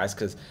boost you the highest,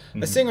 because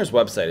a singer's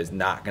website is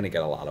not going to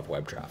get a lot of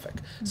web traffic.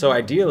 So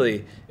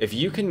ideally, if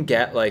you can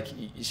get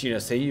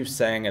say you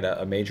sang at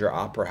a major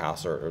opera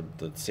house or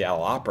the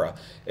Seattle Opera,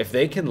 if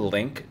they can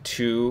link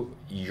to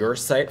your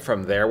site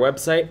from their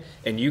website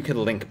and you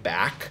can link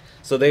back,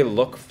 so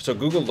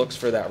Google looks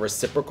for that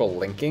reciprocal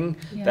linking.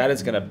 That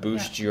is going to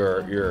boost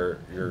your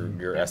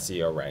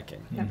SEO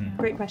ranking. Yeah.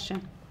 Great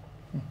question.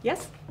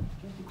 Yes?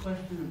 Just a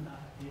question,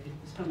 if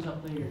this comes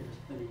up later,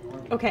 just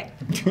ignore me. Okay,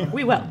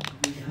 we will.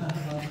 The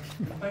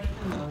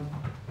question of,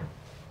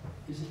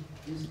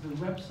 is the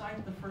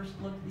website the first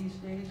look these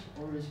days,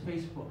 or is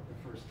Facebook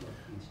the first look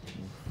these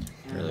days?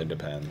 It really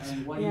depends.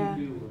 And what do you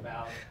do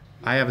about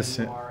I have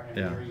where you are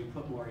and where you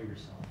put more of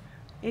yourself?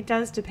 It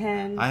does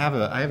depend. I have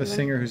a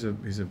singer who's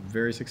a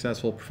very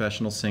successful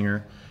professional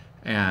singer,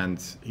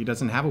 and he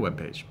doesn't have a web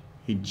page.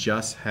 He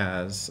just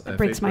has a It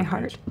breaks Facebook my page.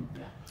 heart.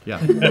 Yeah.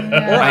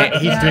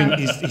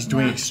 He's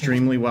doing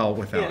extremely well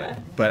without it.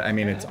 But I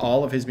mean, it's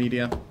all of his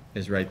media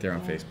is right there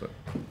on Facebook.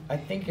 I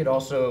think it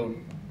also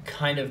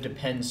kind of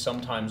depends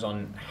sometimes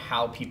on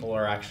how people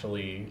are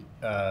actually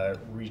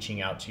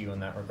reaching out to you in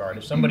that regard.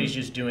 If somebody's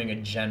just doing a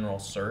general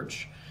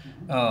search,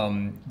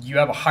 you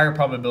have a higher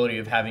probability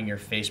of having your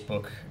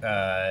Facebook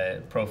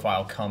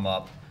profile come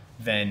up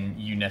than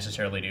you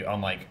necessarily do on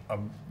like a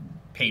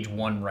page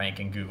 1 rank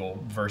in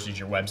Google versus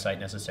your website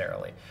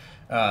necessarily.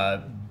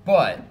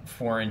 But,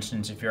 for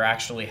instance, if you're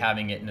actually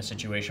having it in a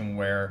situation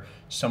where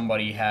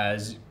somebody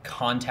has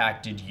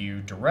contacted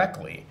you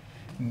directly,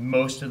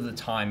 most of the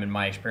time, in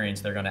my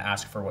experience, they're going to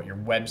ask for what your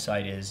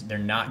website is. They're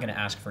not going to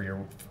ask for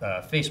your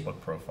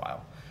Facebook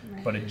profile.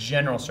 Right. But a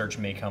general search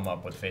may come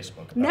up with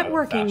Facebook.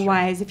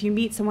 Networking-wise, if you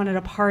meet someone at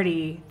a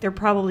party, they're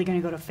probably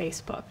going to go to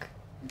Facebook.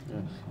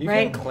 You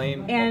right? can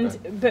claim,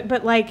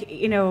 but like,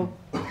 you know,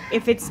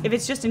 if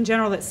it's just in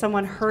general that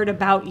someone heard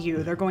about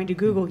you, they're going to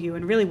Google you,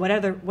 and really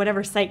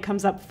whatever site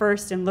comes up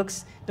first and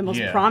looks the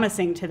most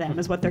promising to them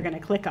is what they're going to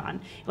click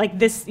on. Like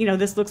this, you know,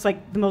 this looks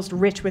like the most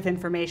rich with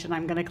information.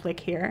 I'm going to click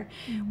here.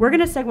 We're going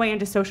to segue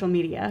into social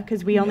media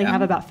because we only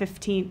have about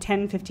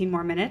 10-15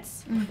 more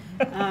minutes,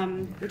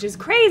 which is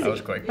crazy. That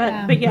was quick.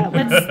 But yeah,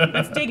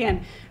 let's dig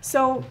in.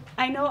 So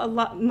I know a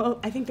lot.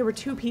 I think there were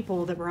 2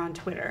 people that were on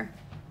Twitter.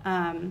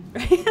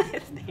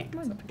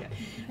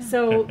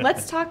 So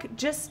let's talk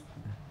just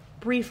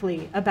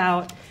briefly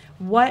about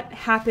what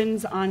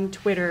happens on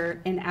Twitter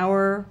in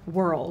our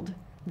world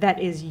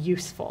that is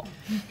useful.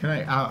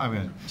 Can I'm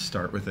going to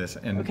start with this,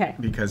 and okay.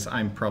 because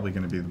I'm probably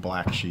going to be the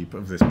black sheep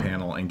of this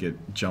panel and get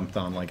jumped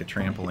on like a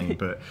trampoline,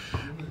 but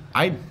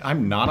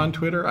I'm not on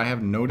Twitter. I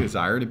have no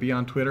desire to be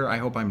on Twitter. I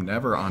hope I'm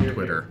never on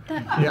Twitter.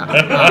 Okay,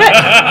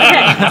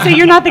 so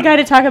you're not the guy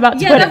to talk about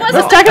Twitter.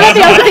 Let's talk about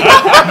the other thing.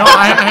 No,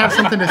 I have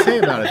something to say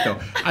about it, though.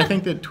 I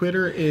think that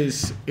Twitter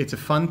it's a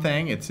fun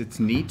thing. It's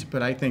neat,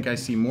 but I think I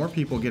see more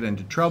people get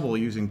into trouble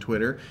using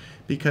Twitter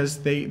because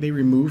they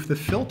remove the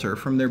filter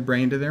from their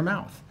brain to their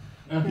mouth.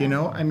 You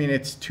know, I mean,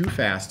 it's too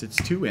fast, it's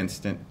too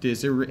instant.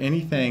 Is there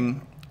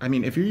anything, I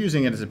mean, if you're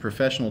using it as a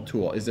professional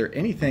tool, is there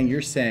anything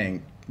you're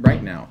saying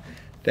right now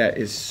that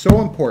is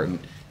so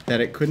important that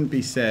it couldn't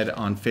be said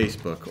on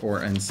Facebook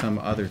or in some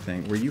other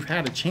thing where you've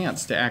had a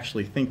chance to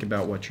actually think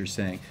about what you're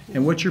saying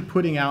and what you're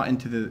putting out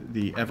into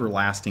the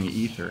everlasting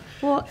ether?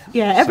 Well,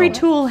 yeah, every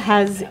tool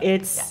has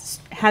its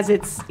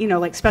you know,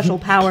 like special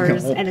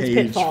powers and its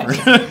pitfalls.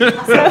 Okay,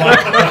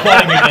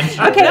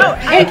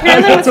 and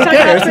Carolyn was talking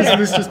about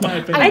This is just my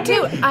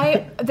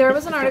opinion. There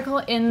was an article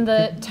in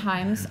the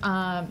Times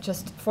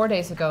just 4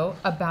 days ago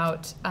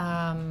about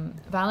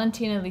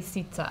Valentina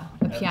Lisitsa,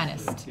 the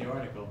pianist. The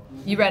article.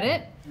 You read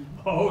it?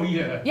 Oh,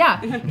 yeah. Yeah,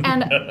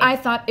 and I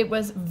thought it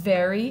was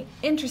very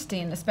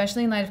interesting,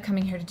 especially in light of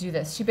coming here to do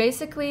this. She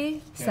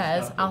basically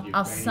says,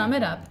 I'll sum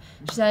it up.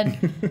 She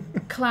said,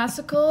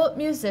 classical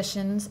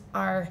musicians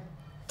are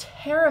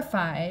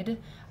terrified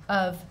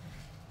of,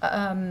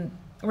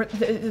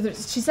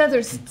 she said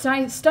they're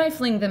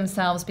stifling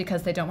themselves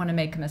because they don't want to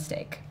make a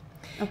mistake.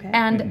 Okay.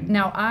 And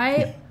now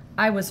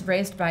I was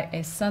raised by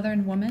a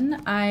Southern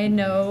woman. I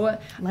know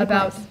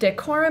about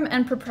decorum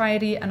and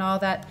propriety and all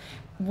that,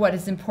 what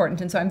is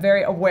important. And so I'm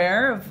very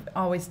aware of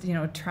always, you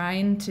know,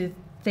 trying to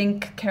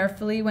think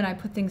carefully when I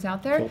put things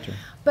out there. Filter.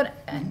 But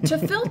to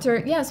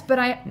filter, yes, but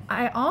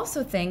I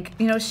also think,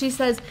 you know, she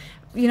says,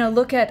 you know,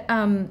 look at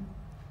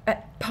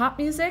pop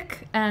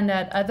music and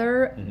at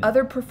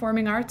other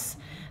performing arts,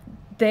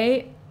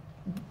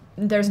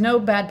 there's no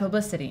bad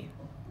publicity,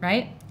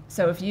 right?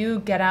 So if you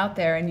get out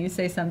there and you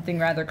say something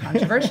rather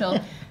controversial,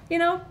 you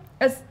know,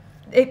 as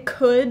it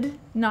could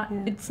not,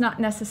 it's not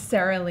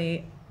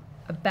necessarily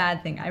a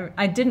bad thing.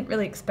 I didn't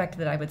really expect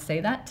that I would say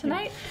that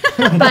tonight,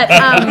 but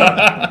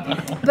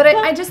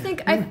I just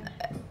think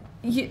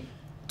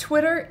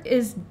Twitter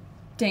is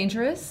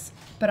dangerous,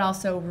 but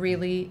also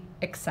really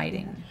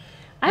exciting.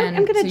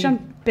 I'm going to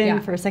jump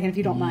in for a second, if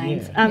you don't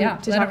mind,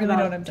 to talk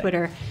about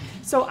Twitter.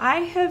 So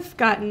I have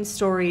gotten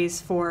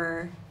stories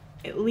for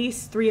at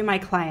least 3 of my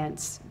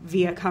clients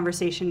via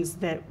conversations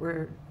that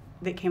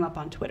came up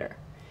on Twitter.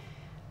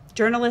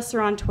 Journalists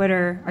are on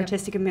Twitter,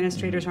 artistic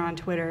administrators are on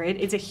Twitter.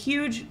 It's a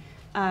huge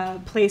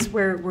place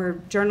where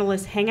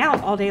journalists hang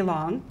out all day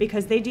long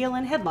because they deal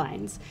in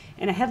headlines.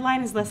 And a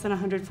headline is less than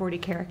 140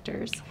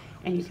 characters,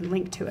 and you can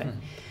link to it.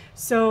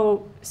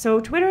 So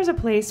Twitter is a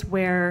place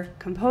where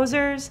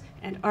composers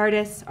and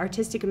artists,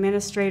 artistic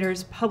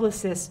administrators,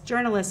 publicists,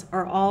 journalists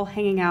are all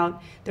hanging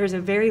out. There's a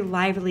very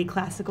lively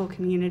classical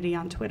community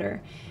on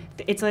Twitter.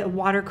 It's like a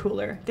water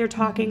cooler. They're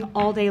talking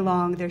all day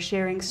long. They're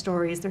sharing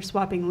stories. They're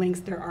swapping links.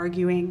 They're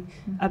arguing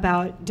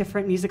about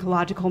different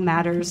musicological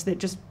matters that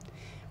just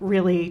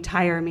really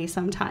tire me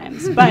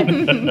sometimes. But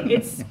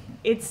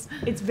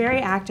it's very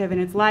active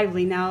and it's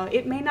lively. Now,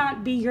 it may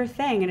not be your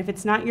thing, and if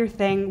it's not your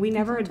thing, we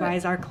never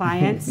advise our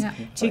clients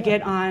to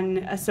get on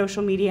a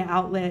social media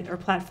outlet or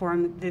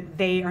platform that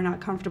they are not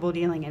comfortable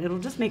dealing in. It'll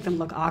just make them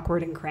look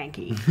awkward and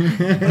cranky. Is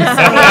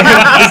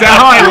that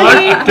how I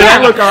look? Did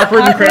I look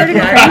awkward and cranky?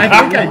 I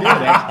think I did,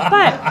 actually.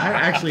 But I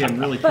actually am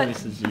really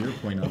curious as to your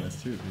point on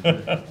this, too.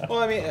 Well,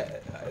 I mean,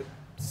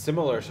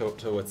 similar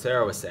to what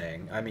Sarah was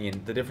saying, I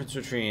mean, the difference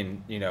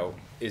between, you know,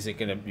 is it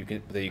gonna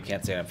that you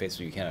can't say it on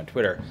Facebook, you can on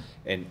Twitter,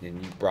 and you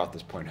brought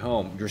this point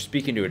home. You're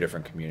speaking to a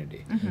different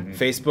community.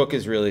 Facebook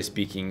is really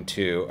speaking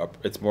to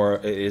it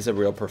is a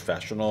real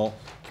professional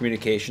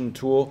communication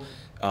tool.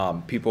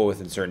 People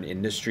within certain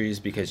industries,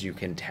 because you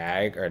can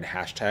tag or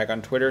hashtag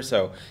on Twitter,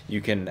 so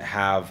you can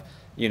have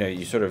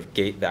you sort of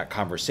gate that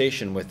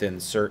conversation within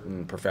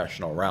certain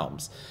professional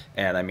realms.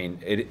 And I mean,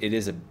 it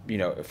is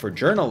for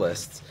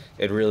journalists,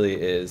 it really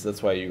is.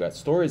 That's why you got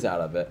stories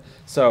out of it.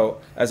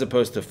 So as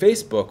opposed to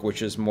Facebook,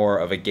 which is more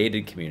of a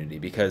gated community,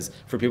 because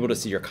for people to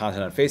see your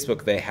content on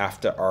Facebook, they have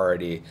to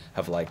already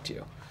have liked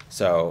you.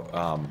 So,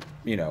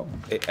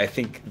 I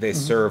think they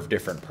serve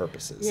different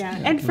purposes. Yeah,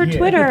 and for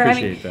Twitter,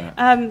 appreciate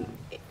that.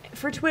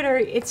 For Twitter,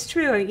 it's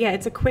true. Yeah,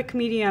 it's a quick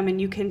medium,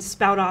 and you can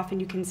spout off and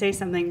you can say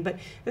something. But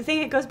the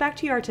thing, it goes back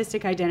to your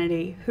artistic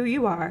identity, who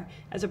you are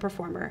as a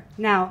performer.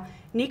 Now,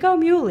 Nico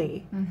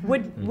Muley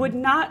would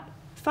not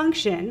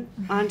function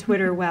on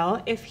Twitter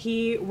well if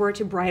he were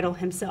to bridle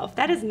himself.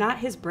 That is not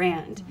his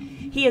brand.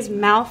 He is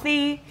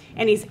mouthy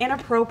and he's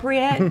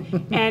inappropriate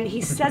and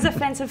he says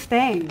offensive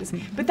things.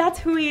 But that's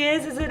who he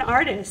is as an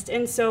artist.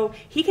 And so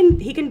he can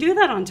do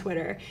that on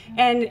Twitter.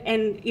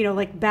 And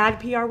like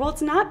bad PR, well,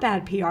 it's not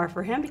bad PR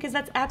for him because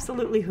that's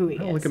absolutely who he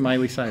is. Look at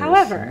Miley Cyrus.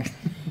 However,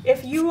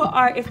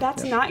 if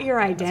that's not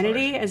your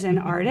identity as an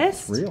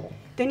artist,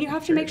 then you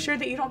have to make sure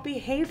that you don't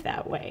behave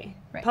that way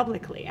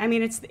publicly. I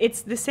mean,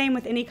 it's the same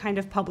with any kind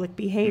of public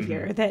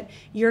behavior, that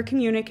you're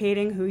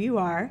communicating who you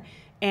are,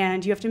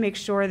 and you have to make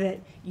sure that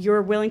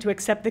you're willing to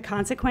accept the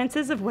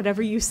consequences of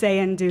whatever you say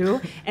and do,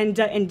 and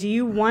do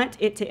you want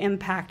it to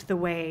impact the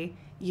way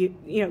you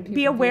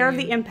be aware of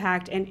the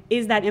impact, and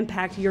is that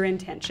impact your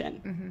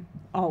intention?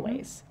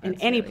 Always, in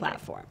any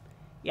platform.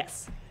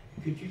 Yes.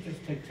 Could you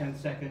just take 10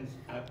 seconds?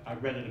 I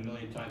read it a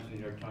million times in the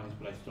New York Times,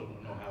 but I still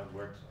don't know how it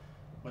works.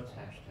 What's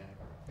hashtag?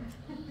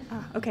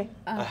 Okay.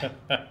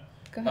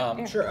 Go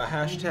ahead. Sure. A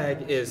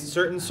hashtag is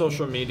certain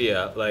social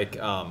media, like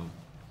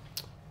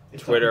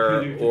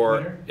Twitter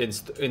or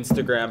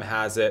Instagram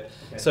has it.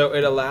 Okay. So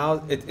it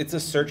allows, it's a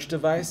search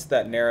device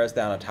that narrows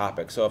down a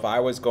topic. So if I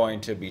was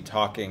going to be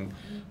talking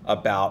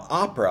about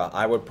opera,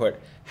 I would put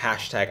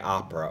hashtag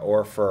opera,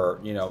 or for,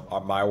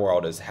 my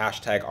world is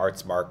hashtag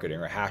arts marketing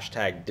or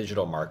hashtag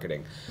digital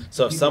marketing.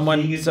 So if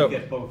someone, you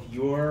get both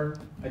your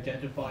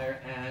identifier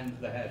and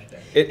the hashtag.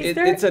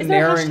 It's a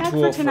narrowing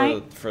tool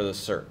for the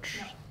search.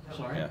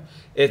 Sorry? Yeah.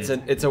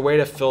 It's a way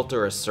to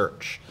filter a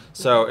search.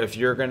 So if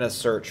you're going to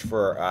search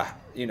for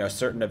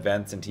certain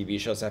events and TV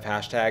shows have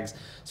hashtags.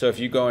 So if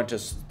you go into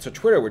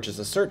Twitter, which is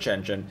a search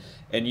engine,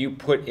 and you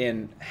put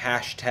in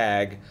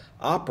hashtag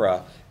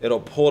opera, it'll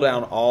pull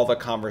down all the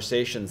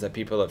conversations that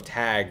people have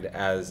tagged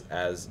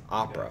as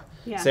opera.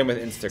 Yeah. Same with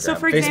Instagram. So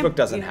for Facebook example,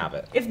 doesn't have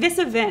it. If this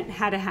event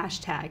had a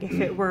hashtag, if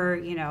it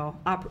were,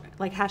 opera,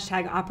 like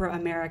hashtag Opera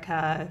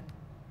America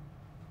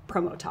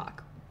promo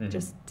talk,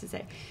 just to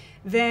say,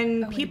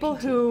 then people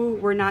who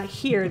were not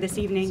here this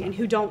evening and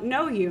who don't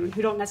know you and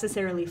who don't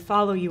necessarily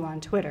follow you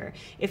on Twitter,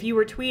 if you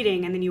were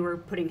tweeting and then you were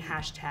putting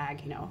hashtag,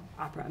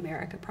 Opera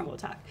America promo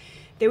talk,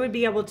 they would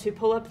be able to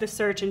pull up the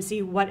search and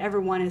see what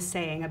everyone is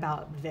saying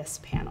about this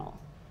panel.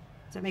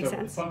 Does that make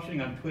sense? Functioning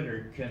on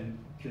Twitter can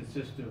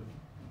consist of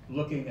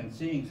looking and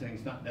seeing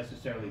things, not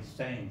necessarily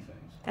saying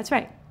things. That's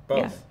right. Both.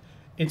 Yeah.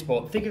 It's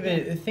both. Think of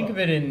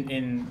it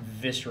in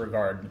this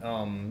regard.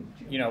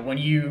 When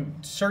you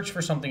search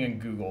for something in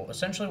Google,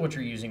 essentially what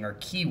you're using are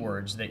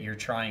keywords that you're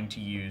trying to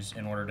use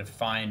in order to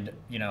find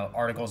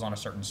articles on a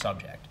certain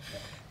subject. Yeah.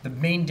 The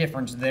main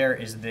difference there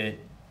is that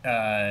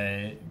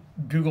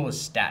Google is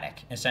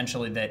static.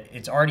 Essentially, that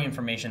it's already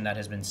information that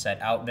has been set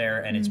out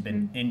there and it's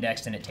been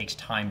indexed, and it takes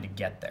time to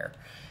get there.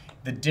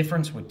 The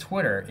difference with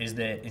Twitter is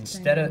that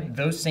instead of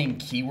those same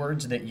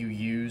keywords that you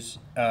use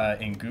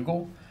in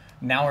Google,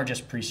 now are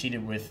just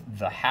preceded with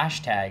the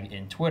hashtag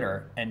in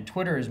Twitter, and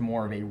Twitter is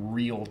more of a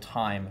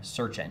real-time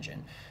search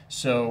engine.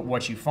 So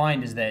what you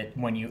find is that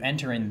when you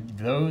enter in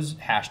those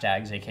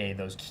hashtags, aka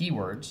those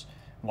keywords,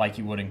 like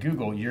you would in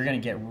Google, you're going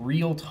to get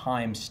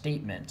real-time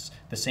statements,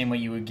 the same way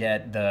you would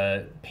get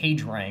the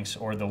page ranks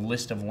or the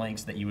list of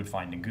links that you would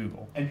find in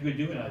Google. And you could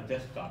do it on a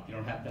desktop. You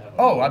don't have to have a...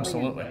 Oh,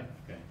 absolutely.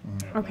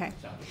 Okay.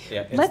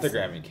 Yeah,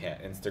 Instagram you can't.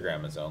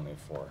 Instagram is only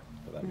for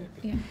that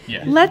maybe.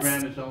 Yeah.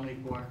 Instagram is only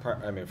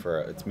for...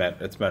 it's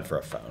meant for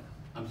a phone.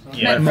 I'm sorry?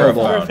 Yeah,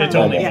 mobile. It's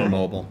only for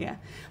mobile. Yeah.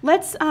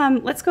 Let's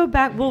go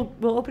back. We'll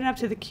open it up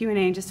to the Q&A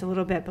in just a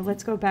little bit, but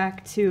let's go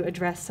back to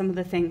address some of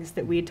the things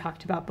that we had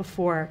talked about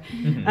before,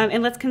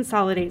 and let's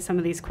consolidate some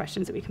of these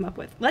questions that we come up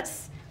with.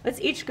 Let's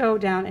each go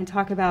down and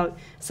talk about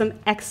some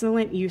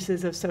excellent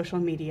uses of social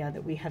media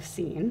that we have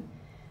seen,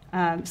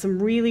 some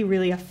really,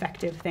 really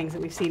effective things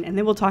that we've seen, and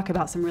then we'll talk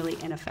about some really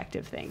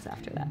ineffective things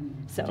after that.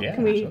 So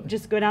can we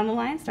just go down the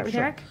line? Start with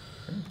Eric?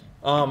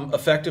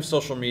 Effective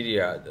social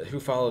media. Who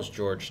follows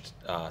George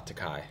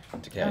Takei?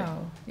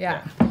 Oh,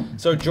 yeah.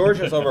 So George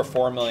has over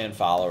 4 million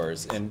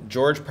followers, and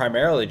George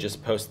primarily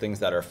just posts things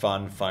that are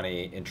fun,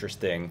 funny,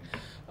 interesting.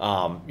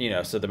 So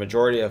the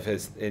majority of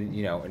his, and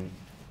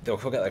they'll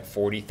get like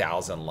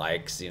 40,000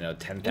 likes,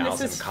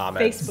 10,000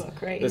 comments.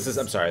 Facebook, right? This is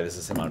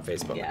him on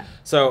Facebook. Yeah.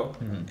 So,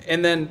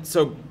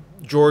 so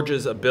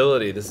George's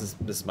ability, this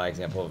is my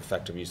example of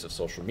effective use of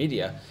social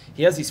media.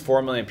 He has these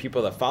 4 million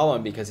people that follow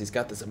him because he's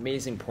got this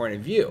amazing point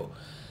of view.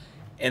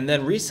 And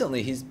then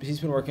recently, he's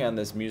been working on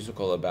this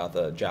musical about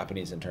the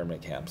Japanese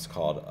internment camps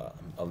called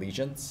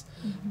Allegiance.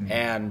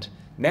 And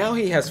now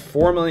he has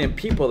 4 million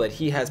people that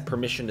he has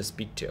permission to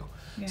speak to.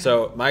 Yeah.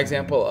 So my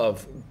example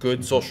of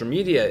good social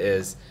media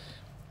is,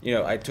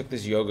 I took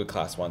this yoga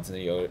class once, and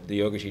the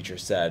yoga teacher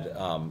said,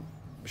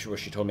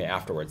 she told me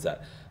afterwards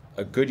that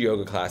a good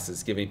yoga class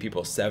is giving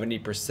people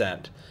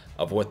 70%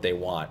 of what they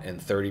want and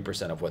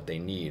 30% of what they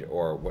need,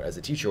 or as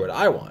a teacher, what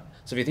I want.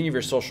 So if you think of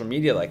your social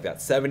media like that,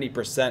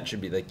 70%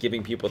 should be like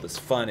giving people this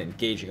fun,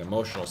 engaging,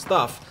 emotional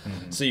stuff.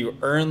 So you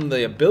earn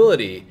the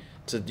ability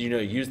to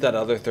use that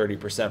other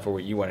 30% for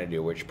what you want to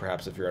do, which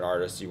perhaps if you're an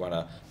artist, you want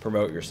to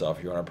promote yourself,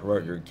 you want to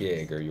promote your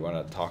gig, or you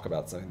want to talk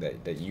about something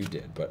that you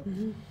did. But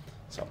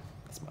so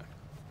that's mine.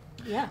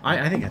 Yeah.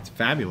 I think that's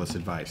fabulous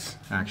advice,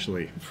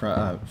 actually,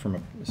 from a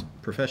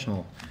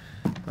professional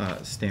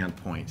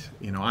standpoint.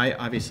 I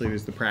obviously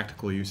there's the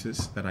practical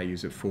uses that I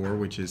use it for,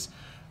 which is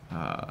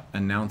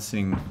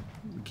announcing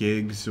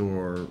gigs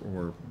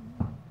or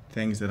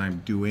things that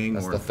I'm doing.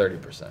 That's or the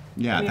 30%.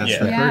 Yeah, that's Yeah.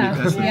 the 30. Yeah.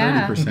 That's the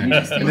Yeah.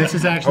 30%. And this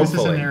is actually an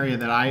Hopefully. area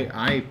that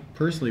I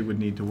personally would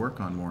need to work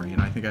on more.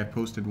 I think I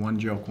posted one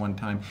joke one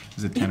time. It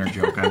was a tenor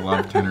joke. I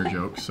love tenor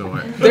jokes. So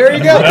There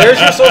you go. There's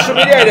your social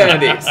media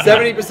identity.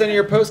 70% of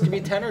your posts can be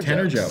tenor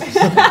jokes. jokes.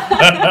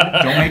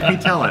 Don't make me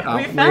tell it.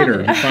 We found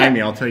Later, it. you find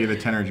me. I'll tell you the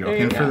tenor joke. There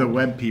you And for go. the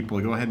web people,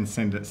 go ahead and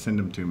send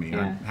them to me. Yeah.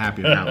 I'm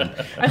happy to have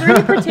them. Are there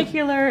any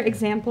particular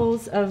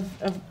examples of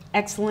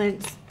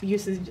excellent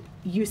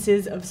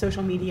uses of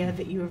social media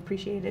that you have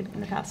appreciated in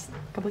the past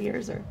couple of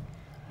years, or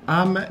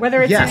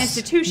whether it's an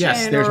institution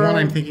Yes, there's or one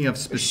I'm thinking of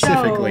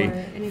specifically or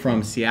anything?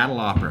 from Seattle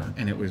Opera,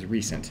 and it was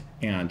recent.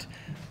 And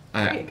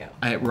There you go.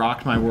 it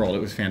rocked my world. It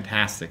was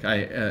fantastic.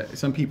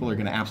 Some people are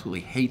going to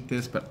absolutely hate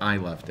this, but I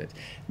loved it.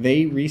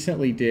 They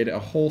recently did a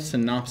whole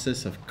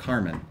synopsis of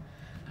Carmen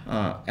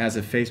as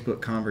a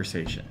Facebook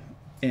conversation.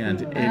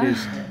 And it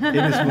is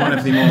one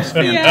of the most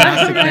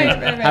fantastic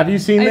things. right. Have you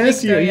seen I think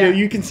this? so, yeah.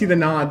 You can see the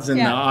nods in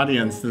the Yeah.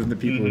 audience, the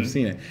people who've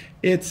seen it.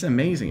 It's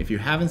amazing. If you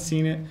haven't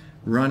seen it,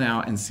 run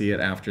out and see it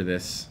after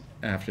this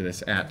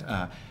at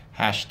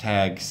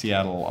hashtag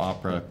Seattle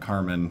Opera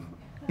Carmen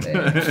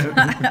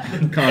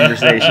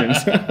conversations.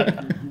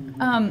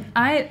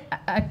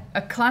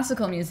 A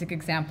classical music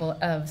example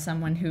of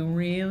someone who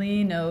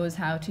really knows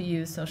how to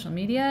use social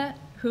media.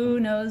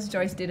 Who knows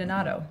Joyce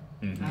DiDonato?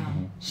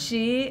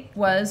 She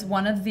was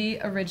one of the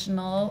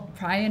original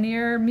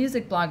pioneer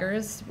music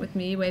bloggers with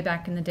me way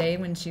back in the day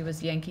when she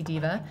was Yankee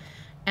Diva.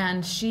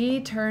 And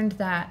she turned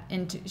that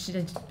into, she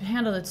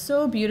handled it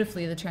so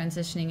beautifully, the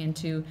transitioning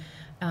into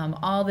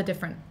all the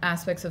different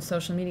aspects of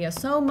social media,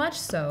 so much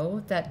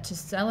so that to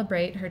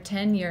celebrate her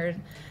 10-year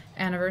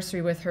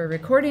anniversary with her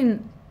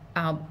recording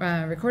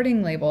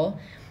label,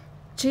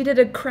 she did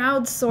a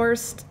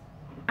crowdsourced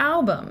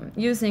album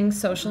using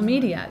social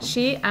media.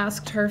 She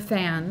asked her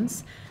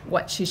fans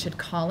what she should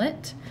call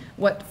it,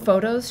 what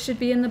photos should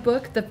be in the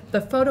book.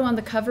 The photo on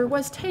the cover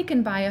was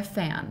taken by a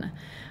fan.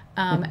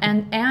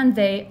 And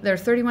there are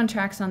 31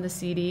 tracks on the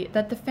CD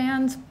that the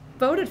fans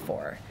voted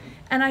for.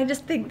 And I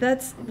just think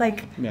that's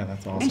like... Yeah,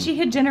 that's awesome. And she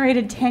had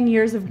generated 10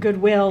 years of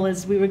goodwill,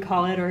 as we would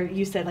call it, or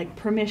you said like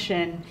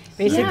permission,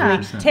 basically.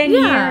 Yeah. 10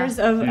 Yeah. years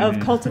of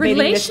cultivating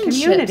this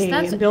Relationships, community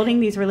that's- and building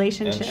these And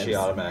relationships. she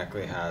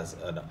automatically has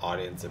an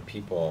audience of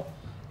people.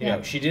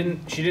 Yeah. She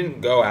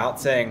didn't go out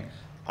saying,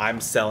 I'm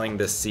selling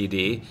this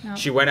CD. No.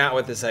 She went out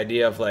with this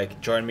idea of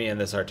like, join me in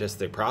this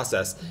artistic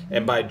process.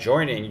 And by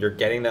joining, you're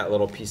getting that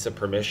little piece of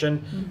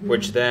permission,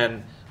 which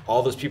then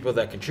all those people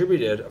that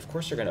contributed, of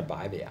course, are going to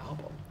buy the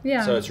album.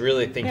 Yeah. So it's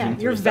really thinking Yeah,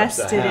 through you're steps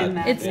vested ahead. in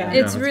that. It's Yeah.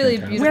 it's that's really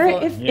fantastic. beautiful.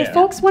 Where, if Yeah.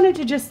 folks wanted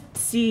to just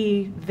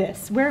see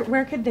this,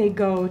 where could they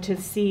go to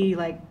see,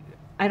 like,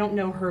 I don't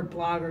know her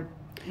blog or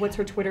what's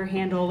her Twitter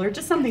handle, or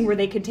just something where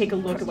they could take a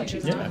look at what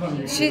she's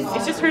doing? She's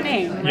It's just her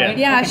name, Yeah. right?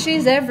 yeah,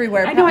 she's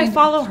everywhere. I know, I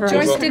follow her.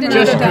 Just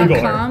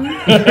JoyceDiDonato.com.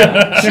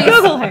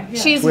 Google her. Yeah.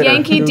 She's Twitter,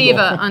 Yankee Google.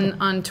 Diva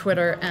on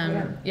Twitter,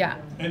 and yeah,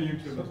 And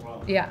YouTube as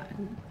well. yeah.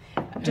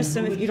 Just so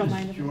And if who you don't is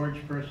mind. this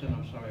George person?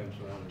 I'm sorry.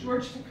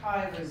 George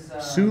Takai was.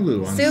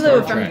 Sulu on Sulu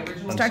Star from Trek.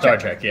 Star Star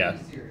Trek. Trek, yeah.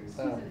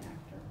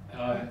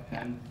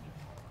 And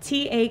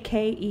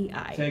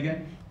Takei. say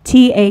again?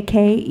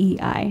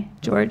 Takei.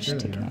 George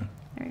Takei.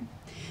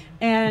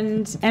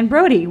 And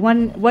Brody,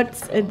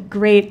 what's a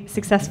great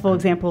successful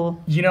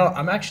example?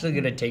 I'm actually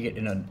going to take it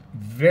in a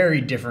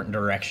very different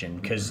direction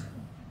because,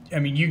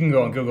 you can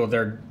go on Google.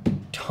 There are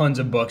tons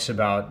of books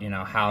about,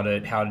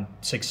 how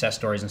success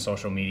stories in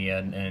social media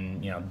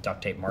and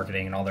duct tape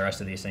marketing and all the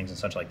rest of these things and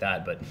such like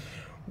that. But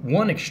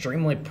one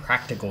extremely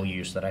practical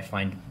use that I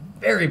find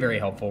very, very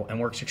helpful and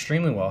works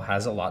extremely well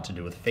has a lot to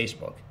do with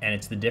Facebook. And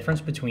it's the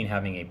difference between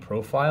having a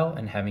profile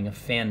and having a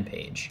fan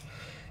page.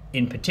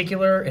 In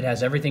particular, it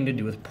has everything to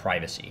do with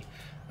privacy.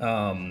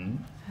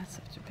 And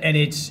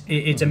it's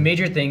a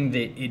major thing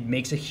that it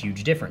makes a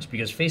huge difference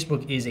because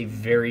Facebook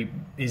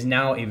is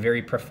now a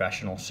very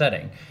professional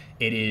setting.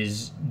 It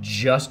is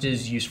just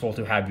as useful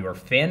to have your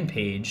fan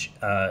page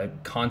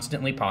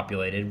constantly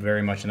populated,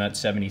 very much in that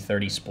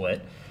 70-30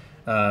 split,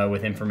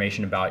 with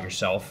information about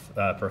yourself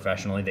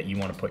professionally that you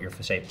want to put your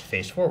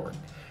face forward.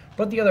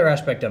 But the other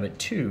aspect of it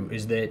too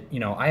is that, you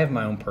know, I have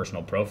my own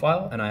personal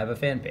profile and I have a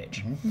fan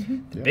page.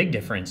 The big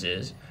difference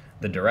is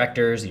the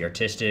directors, the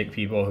artistic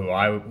people who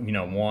I, you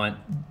know, want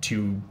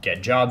to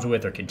get jobs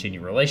with or continue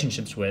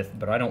relationships with,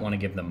 but I don't want to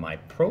give them my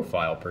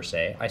profile per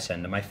se. I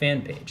send them my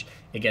fan page.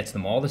 It gets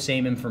them all the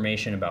same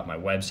information about my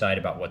website,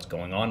 about what's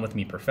going on with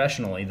me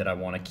professionally that I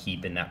want to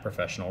keep in that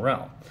professional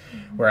realm.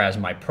 Whereas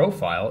my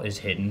profile is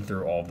hidden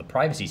through all of the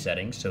privacy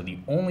settings, so the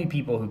only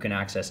people who can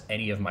access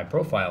any of my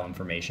profile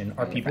information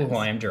are people who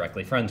I am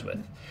directly friends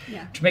with.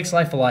 Which makes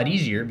life a lot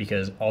easier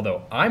because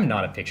although I'm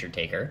not a picture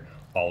taker,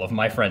 all of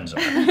my friends are.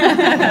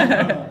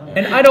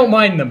 And I don't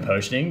mind them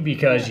posting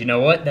because, you know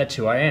what, that's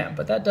who I am.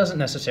 But that doesn't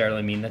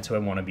necessarily mean that's who I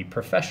want to be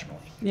professionally.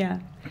 Yeah.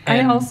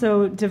 And I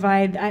also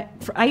divide,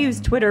 I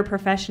use Twitter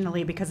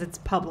professionally because it's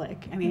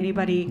public. I mean,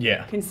 anybody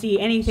can see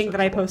anything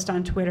that I post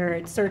on Twitter.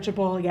 It's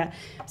searchable,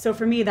 So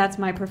for me, that's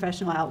my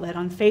professional outlet.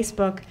 On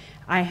Facebook,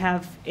 I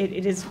have,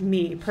 it is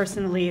me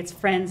personally. It's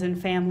friends and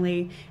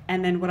family,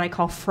 and then what I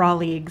call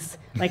froligs,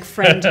 like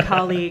friend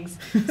colleagues.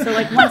 So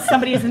like once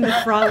somebody is in the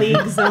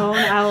frolig zone,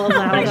 I'll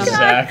allow them.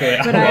 Exactly.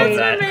 But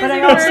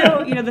I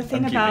also, you know, the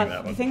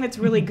thing that's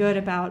really good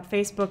about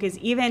Facebook is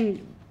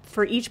even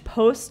for each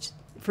post,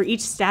 for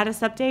each status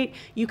update,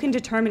 you can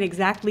determine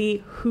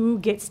exactly who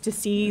gets to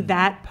see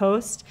that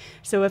post.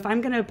 So if I'm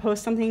going to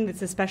post something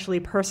that's especially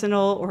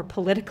personal or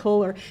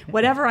political or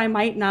whatever I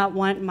might not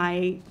want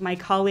my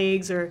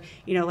colleagues or,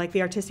 you know, like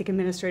the artistic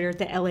administrator at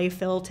the LA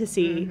Phil to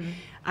see,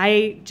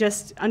 I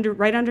just,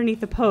 right underneath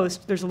the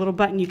post, there's a little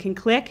button you can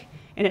click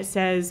and it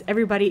says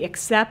everybody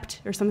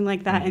except or something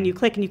like that, and you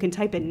click and you can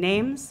type in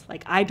names,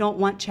 like I don't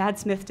want Chad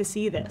Smith to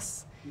see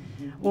this.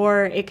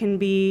 Or it can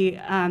be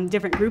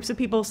different groups of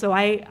people. So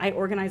I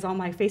organize all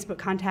my Facebook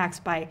contacts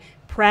by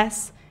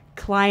press,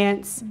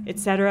 clients,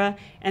 etc.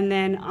 And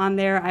then on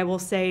there I will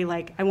say,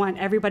 like, I want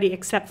everybody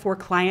except for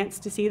clients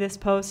to see this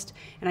post.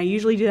 And I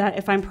usually do that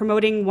if I'm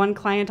promoting one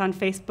client on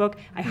Facebook.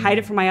 I hide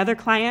it from my other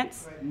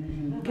clients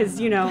because,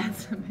 you know,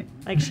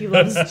 like she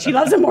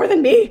loves him more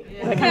than me.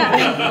 That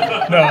kind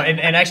of thing. No,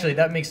 and actually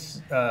that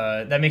makes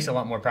a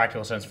lot more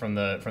practical sense from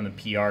the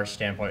PR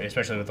standpoint,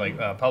 especially with like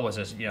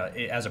publicists. You know,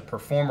 as a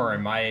performer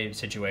in my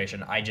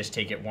situation, I just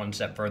take it one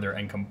step further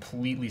and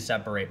completely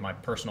separate my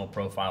personal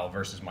profile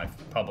versus my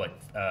public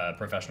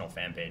professional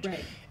fan page.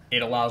 Right.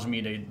 It allows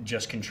me to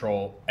just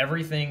control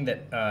everything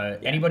that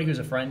anybody who's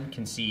a friend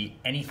can see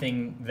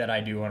anything that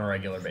I do on a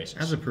regular basis.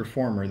 As a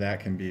performer,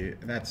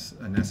 that's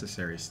a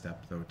necessary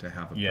step, though, to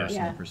have a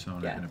personal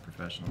persona and a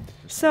professional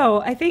persona.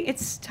 So I think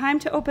it's time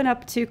to open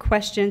up to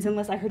questions,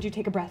 unless I heard you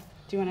take a breath.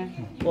 Do you want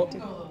to?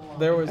 Well,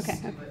 there was... Okay.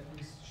 But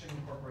we should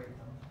incorporate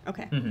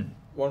them. Okay.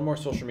 One more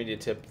social media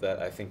tip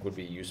that I think would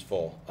be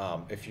useful.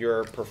 If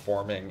you're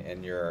performing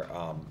and you're,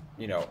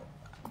 you know,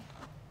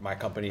 my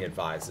company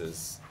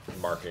advises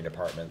marketing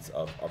departments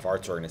of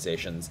arts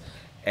organizations,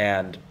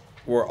 and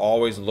we're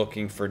always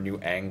looking for new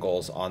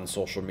angles on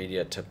social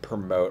media to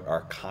promote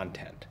our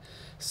content.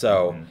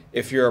 So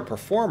if you're a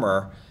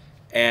performer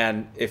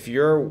and if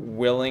you're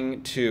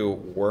willing to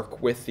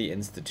work with the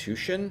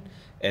institution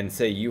and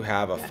say you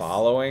have a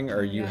following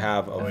or you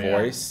have a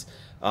voice,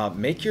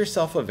 make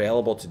yourself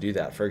available to do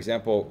that. For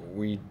example,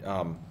 we're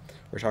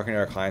talking to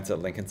our clients at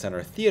Lincoln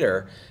Center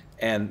Theater,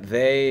 and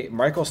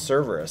Michael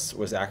Cerverus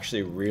was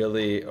actually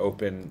really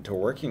open to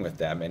working with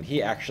them, and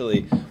he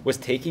actually was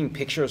taking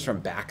pictures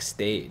from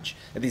backstage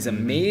at these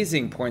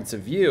amazing points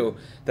of view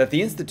that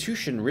the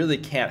institution really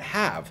can't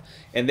have.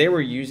 And they were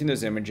using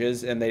those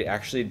images, and they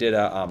actually did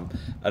an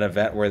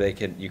event where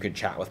you could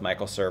chat with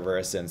Michael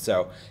Cerverus. And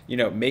so, you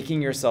know,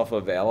 making yourself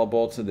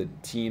available to the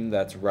team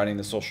that's running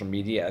the social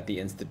media at the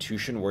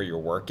institution where you're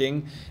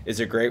working is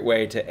a great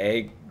way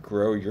to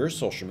grow your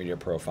social media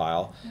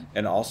profile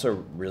and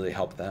also really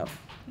help them.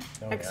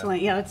 Excellent.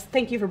 Yeah,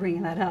 thank you for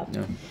bringing that up.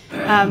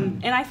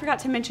 And I forgot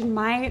to mention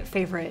my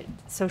favorite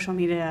social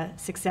media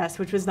success,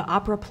 which was the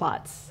opera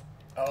plots.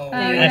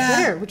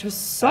 Twitter, which was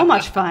so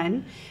much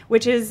fun.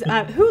 Which is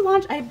who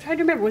launched? I'm trying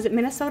to remember. Was it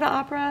Minnesota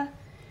Opera?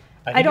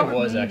 I think it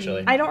was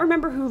actually. I don't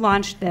remember who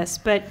launched this,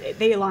 but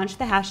they launched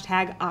the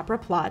hashtag opera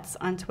plots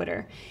on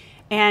Twitter.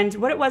 And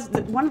what it was,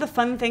 one of the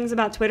fun things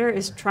about Twitter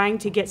is trying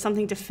to get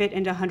something to fit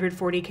into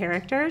 140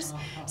 characters.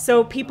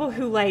 So people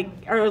who like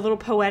are a little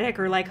poetic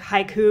or like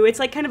haiku, it's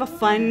like kind of a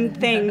fun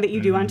thing that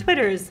you do on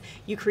Twitter is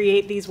you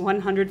create these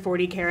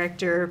 140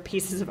 character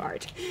pieces of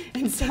art.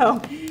 And so,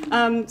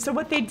 so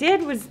what they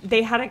did was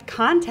they had a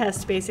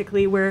contest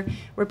basically where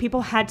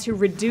people had to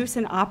reduce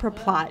an opera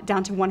plot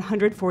down to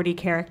 140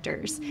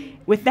 characters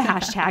with the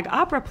hashtag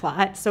opera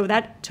plot. So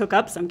that took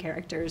up some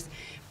characters.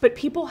 But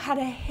people had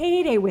a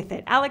heyday with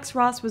it. Alex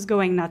Ross was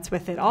going nuts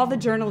with it. All the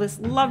journalists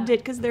loved it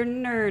because they're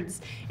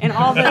nerds, and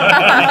all the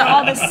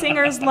all the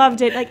singers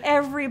loved it. Like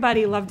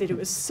everybody loved it. It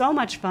was so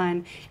much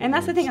fun, and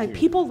that's the thing. Like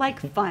people like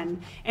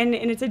fun, and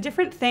it's a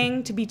different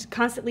thing to be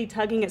constantly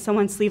tugging at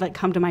someone's sleeve, like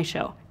come to my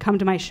show, come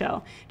to my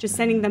show. Just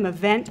sending them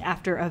event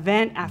after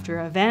event after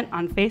event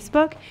on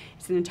Facebook.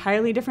 It's an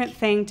entirely different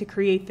thing to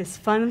create this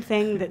fun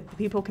thing that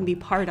people can be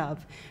part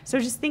of. So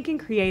just thinking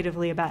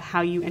creatively about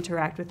how you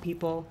interact with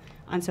people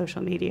on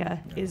social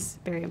media is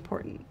very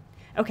important.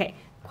 Okay,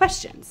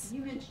 questions?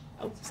 You mentioned.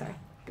 Oh, sorry.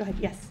 Go ahead.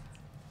 Yes.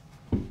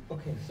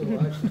 Okay, so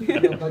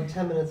just, about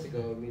 10 minutes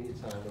ago, media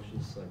time, which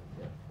is like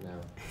now.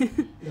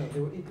 No,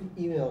 there were,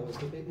 email was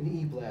an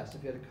e-blast.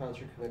 If you had a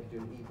concert connected to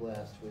an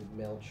e-blast with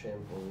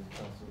MailChimp or with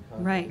Constant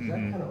Contact, Right. is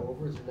that kind of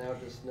over? Is it now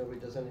just nobody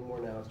does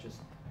anymore? Now it's just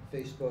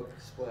Facebook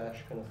splash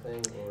kind of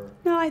thing, or?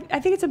 No, I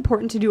think it's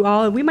important to do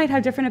all. We might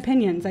have different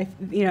opinions,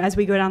 as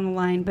we go down the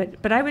line.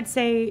 But I would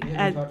say, We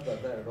haven't talked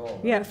about that at all.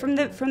 yeah,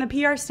 right? from the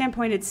PR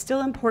standpoint, it's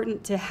still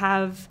important to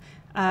have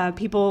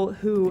people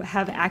who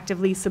have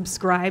actively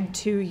subscribed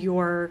to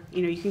your,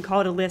 you can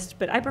call it a list,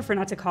 but I prefer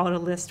not to call it a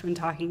list when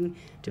talking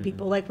to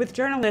people. Like with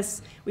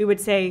journalists, we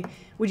would say,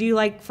 would you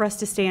like for us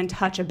to stay in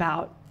touch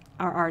about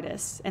our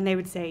artists? And they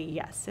would say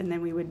yes, and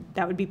then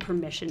that would be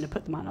permission to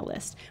put them on a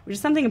list, which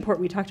is something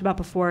important we talked about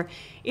before.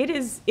 It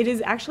is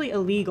actually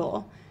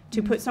illegal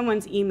to put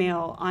someone's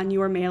email on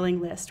your mailing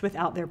list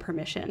without their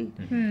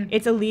permission.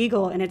 It's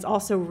illegal, and it's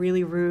also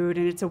really rude,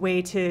 and it's a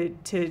way to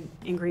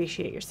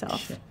ingratiate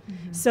yourself.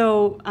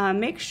 So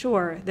make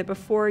sure that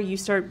before you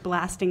start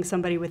blasting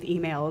somebody with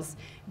emails,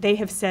 they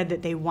have said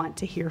that they want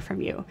to hear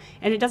from you.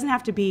 And it doesn't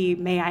have to be,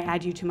 may I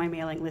add you to my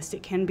mailing list?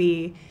 It can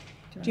be,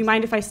 do you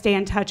mind if I stay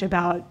in touch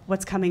about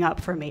what's coming up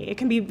for me? It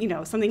can be,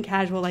 something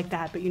casual like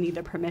that, but you need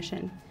their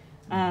permission.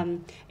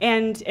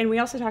 And we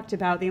also talked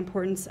about the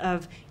importance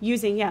of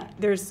using,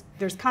 there's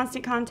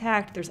Constant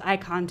Contact, there's eye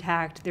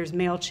contact, there's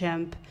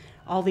MailChimp,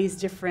 all these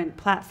different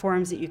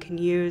platforms that you can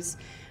use.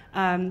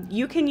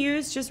 You can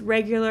use just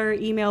regular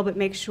email, but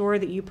make sure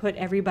that you put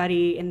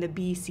everybody in the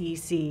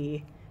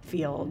BCC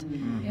field,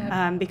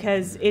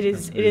 because it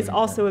is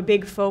also a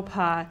big faux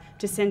pas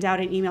to send out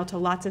an email to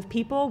lots of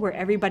people where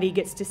everybody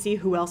gets to see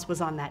who else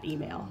was on that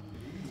email.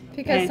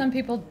 Because And some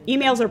people,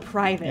 emails are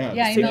private.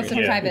 yeah, emails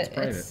are private. It's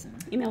private.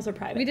 Emails are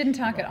private. We didn't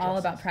talk at all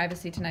about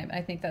privacy tonight. But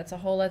I think that's a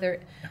whole other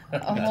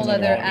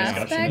another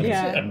aspect.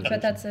 discussion.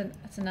 But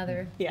that's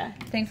another Yeah.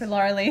 thing for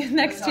Laura Lee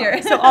next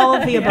year. So all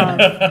of the above.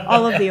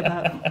 All of the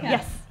above.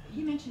 Yes.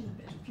 You mentioned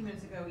a few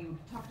minutes ago, you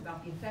talked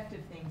about the effective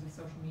things of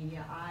social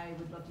media. I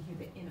would love to hear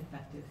the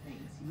ineffective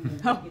things. You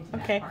didn't get to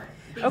that okay. part.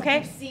 Things Okay.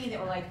 You've seen that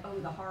were like, oh,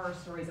 the horror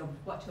stories of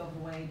what to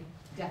avoid.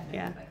 Definitely.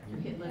 Yeah. Like your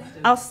hit list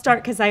of. I'll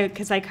start because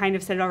I kind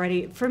of said it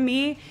already. For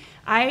me,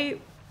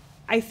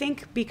 I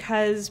think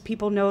because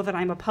people know that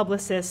I'm a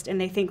publicist and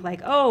they think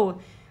like, oh,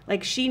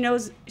 like she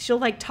knows, she'll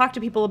like talk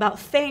to people about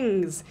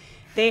things.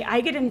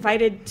 I get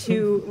invited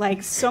to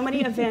like so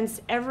many events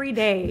every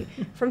day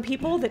from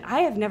people that I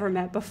have never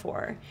met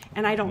before,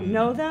 and I don't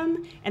know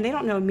them, and they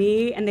don't know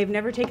me, and they've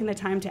never taken the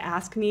time to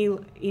ask me,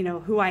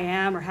 who I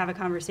am or have a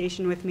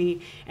conversation with me,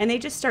 and they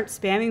just start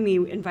spamming me,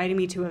 inviting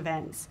me to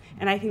events,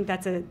 and I think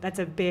that's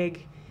a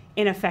big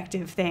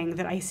ineffective thing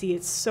that I see.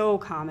 It's so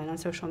common on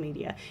social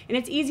media, and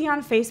it's easy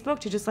on Facebook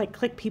to just like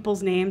click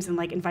people's names and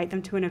like invite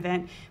them to an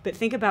event, but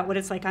think about what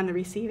it's like on the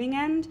receiving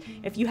end.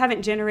 If you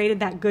haven't generated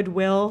that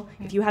goodwill,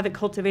 if you haven't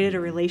cultivated a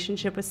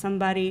relationship with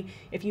somebody,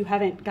 if you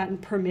haven't gotten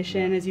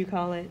permission, as you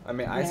call it. I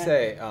mean, I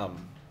say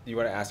you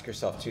want to ask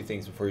yourself two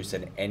things before you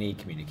send any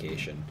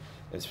communication,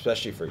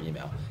 especially for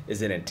email.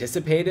 Is it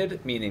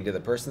anticipated, meaning did the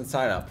person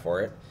sign up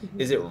for it?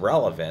 Is it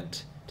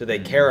relevant? Do they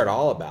care at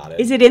all about it?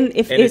 Is it in?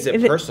 Is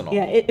it personal?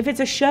 If it's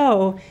a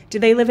show, do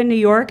they live in New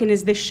York and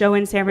is this show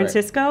in San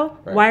Francisco?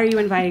 Right. Why are you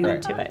inviting them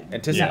to it?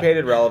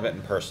 Anticipated, relevant,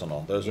 and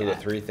personal. Those are the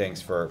three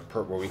things for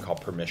what we call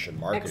permission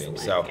marketing.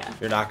 Excellent, So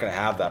you're not going to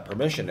have that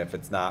permission if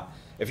it's not.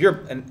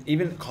 And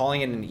even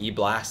calling it an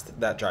e-blast,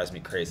 that drives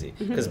me crazy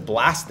because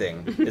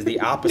blasting is the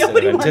opposite of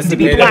Nobody wants to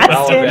be anticipated,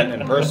 blasted.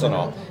 relevant, and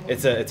personal.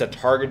 It's a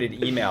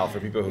targeted email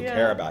for people who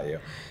care about you.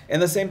 And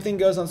the same thing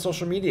goes on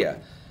social media.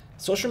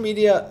 Social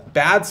media,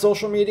 bad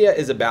social media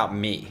is about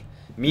me.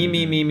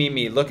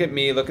 Me. Look at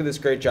me. Look at this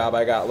great job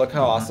I got. Look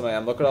how awesome I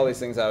am. Look at all these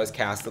things I was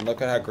cast, and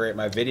look at how great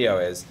my video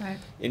is. Right.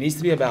 It needs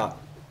to be about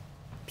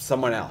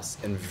someone else,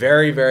 and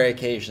very, very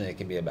occasionally it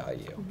can be about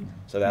you.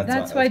 So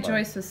That's why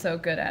Joyce was so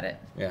good at it.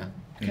 Yeah.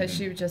 Because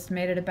she just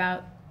made it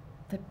about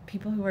the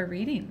people who are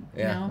reading.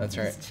 Yeah, that's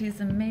right.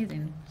 She's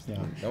amazing. Yeah.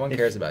 No one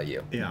cares about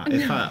you. Yeah.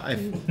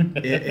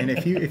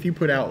 If you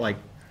put out like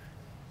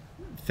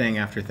thing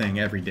after thing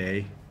every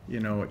day,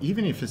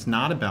 even if it's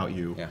not about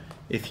you,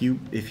 if you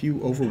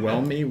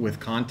overwhelm me with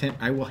content,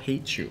 I will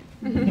hate you,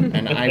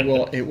 and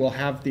it will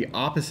have the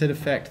opposite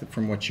effect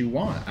from what you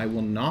want. I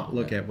will not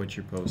look at what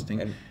you're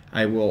posting, and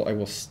I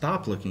will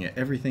stop looking at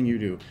everything you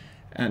do,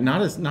 and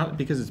not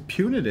because it's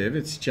punitive.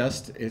 It's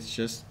just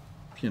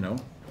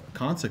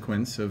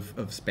consequence of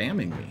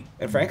spamming me.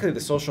 And frankly, the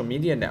social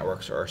media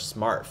networks are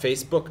smart.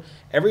 Facebook,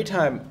 every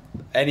time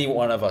any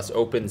one of us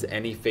opens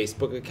any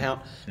Facebook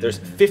account, there's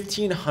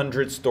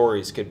 1,500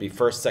 stories, could be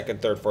first,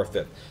 second, third, fourth,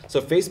 fifth.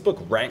 So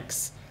Facebook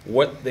ranks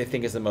what they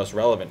think is the most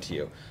relevant to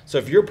you. So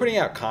if you're putting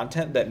out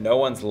content that no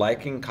one's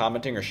liking,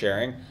 commenting, or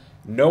sharing,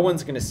 no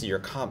one's going to see your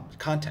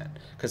content,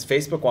 because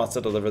Facebook wants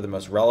to deliver the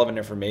most relevant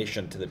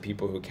information to the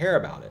people who care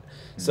about it.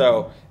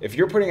 So if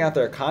you're putting out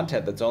there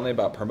content that's only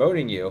about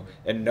promoting you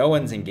and no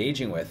one's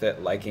engaging with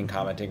it, liking,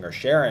 commenting, or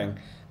sharing,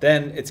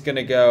 then it's going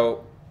to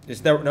go,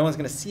 no one's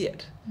going to see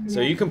it.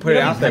 So you can put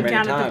it out there many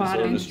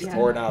times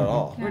or not at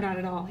all. Or not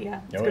at all,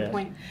 yeah. That's Oh, a good yeah.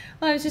 point.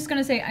 Well, I was just going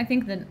to say, I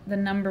think that the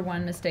number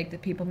one mistake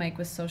that people make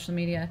with social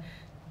media,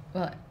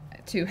 well,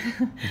 two,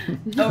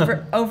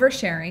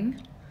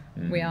 oversharing.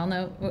 We all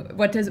know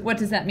what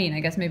does that mean? I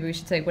guess maybe we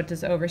should say, what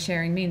does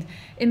oversharing mean?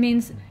 It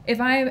means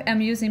if I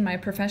am using my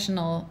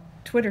professional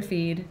Twitter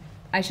feed,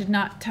 I should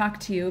not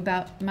talk to you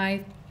about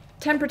my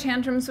temper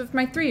tantrums with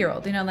my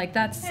 3-year-old. You know, like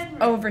that's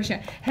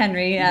oversharing.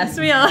 Henry, yes,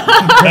 we all.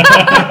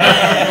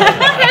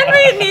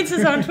 Henry needs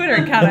his own Twitter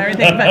account and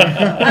everything, but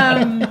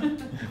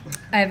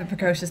I have a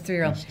precocious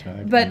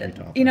 3-year-old.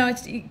 But you know,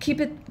 it's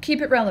keep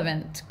it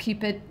relevant,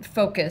 keep it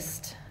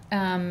focused.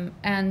 And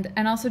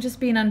also just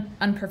being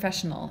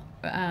unprofessional,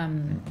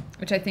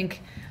 which I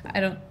think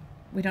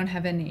we don't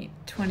have any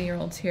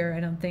 20-year-olds here, I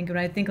don't think, but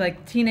I think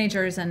like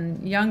teenagers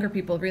and younger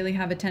people really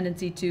have a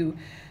tendency to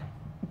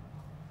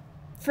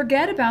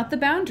forget about the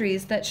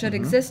boundaries that should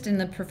exist in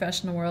the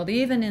professional world,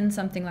 even in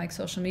something like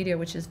social media,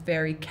 which is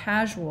very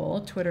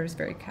casual. Twitter is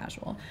very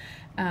casual.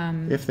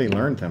 If they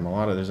learned them,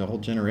 there's a whole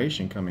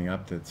generation coming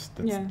up that's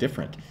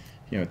different.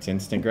 You know, it's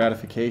instant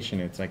gratification.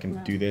 It's I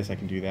can do this, I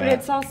can do that. But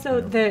it's also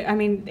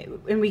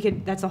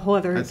that's a whole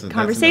other That's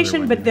conversation,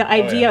 another one, but the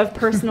idea of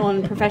personal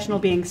and professional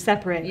being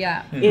separate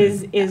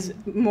is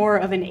more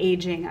of an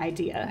aging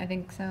idea. I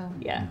think so.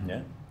 Yeah.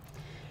 Yeah.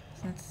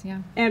 So that's,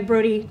 And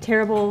Brody,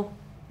 terrible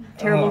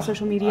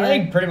social media. I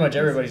think pretty much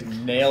everybody's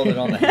nailed it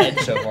on the head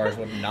so far as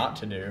what not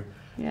to do.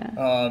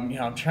 Yeah. You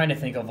know, I'm trying to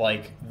think of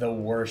like the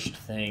worst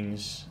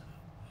things.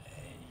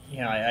 You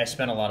know, I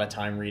spent a lot of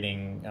time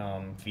reading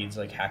feeds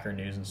like Hacker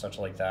News and such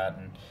like that,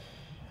 and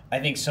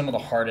I think some of the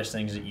hardest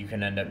things that you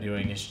can end up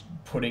doing is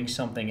putting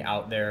something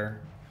out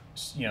there,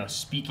 you know,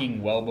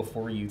 speaking well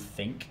before you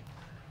think,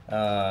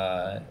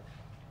 and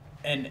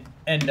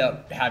end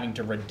up having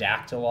to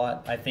redact a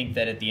lot. I think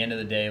that at the end of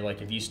the day,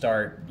 like if you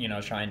start, you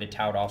know, trying to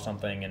tout off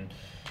something and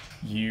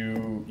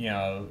you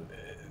know,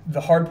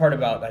 the hard part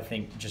about, I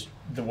think, just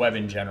the web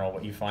in general,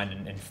 what you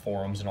find in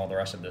forums and all the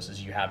rest of this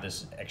is you have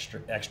this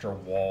extra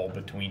wall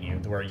between you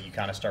where you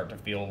kind of start to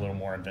feel a little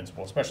more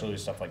invincible, especially with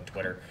stuff like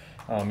Twitter.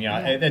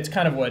 That's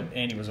kind of what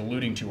Andy was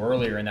alluding to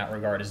earlier in that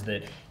regard, is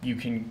that you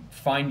can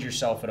find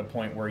yourself at a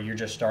point where you're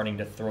just starting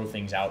to throw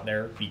things out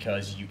there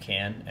because you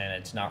can, and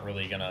it's not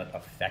really going to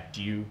affect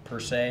you per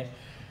se.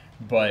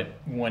 But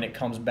when it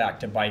comes back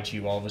to bite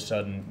you, all of a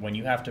sudden, when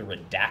you have to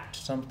redact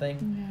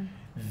something,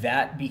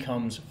 that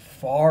becomes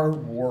far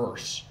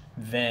worse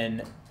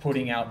than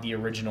putting out the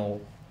original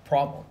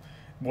problem.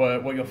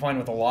 What you'll find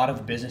with a lot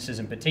of businesses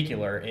in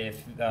particular,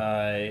 if,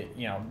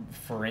 you know,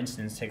 for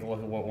instance, take a look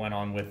at what went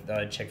on with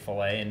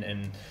Chick-fil-A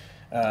and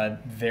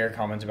their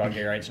comments about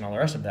gay rights and all the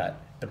rest of that.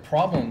 The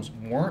problems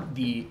weren't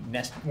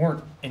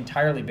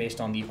entirely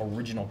based on the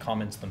original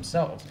comments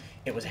themselves.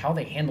 It was how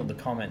they handled the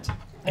comments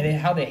and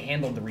how they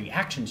handled the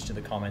reactions to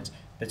the comments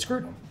that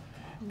screwed them.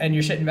 And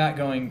you're sitting back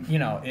going, you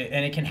know,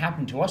 and it can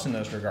happen to us in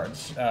those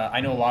regards.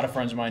 I know a lot of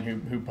friends of mine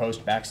who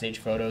post backstage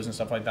photos and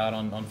stuff like that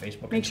on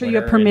Facebook. Make sure you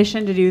have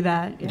permission to do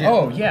that. Yeah.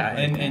 Oh, yeah.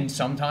 And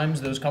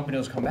sometimes those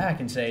companies come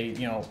back and say,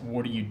 you know,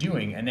 what are you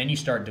doing? And then you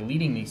start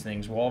deleting these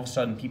things. Well, all of a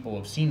sudden people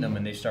have seen them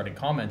and they've started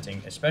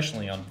commenting,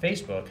 especially on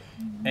Facebook.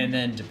 And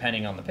then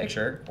depending on the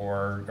picture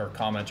or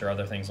comments or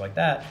other things like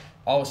that,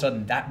 all of a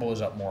sudden that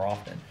blows up more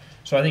often.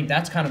 So I think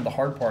that's kind of the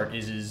hard part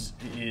is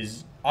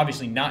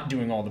obviously not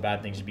doing all the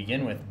bad things to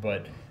begin with,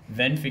 but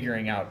then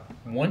figuring out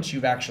once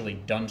you've actually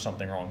done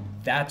something wrong,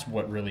 that's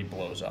what really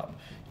blows up,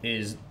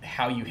 is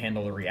how you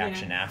handle the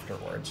reaction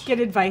afterwards.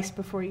 Get advice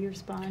before you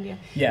respond,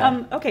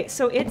 okay,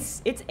 so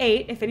it's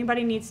 8. If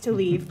anybody needs to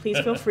leave, please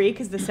feel free,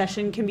 because the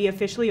session can be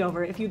officially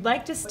over. If you'd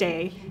like to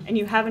stay and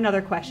you have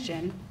another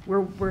question,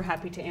 we're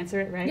happy to answer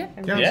it, right?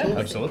 Yeah,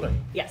 absolutely.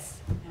 Yes.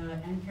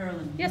 And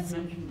Carolyn, you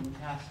mentioned in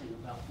passing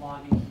about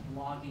blogging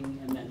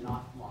and then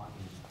not blogging.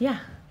 Yeah.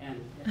 And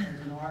as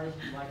an artist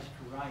who likes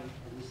to write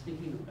and is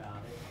thinking about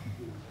it,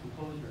 you know,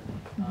 composer,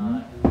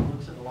 and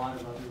looks at a lot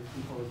of other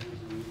composers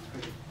and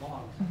creative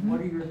blogs,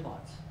 what are your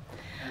thoughts?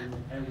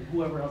 And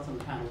whoever else on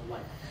the panel would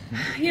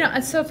like. You know,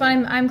 it's so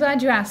fun. I'm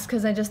glad you asked,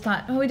 because I just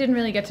thought, we didn't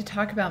really get to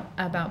talk about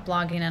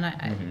blogging, and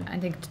I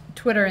think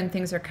Twitter and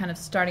things are kind of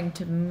starting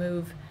to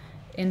move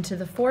into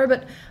the fore,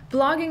 but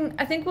blogging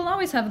I think will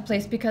always have a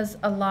place, because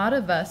a lot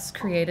of us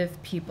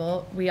creative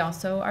people, we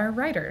also are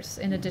writers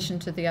in addition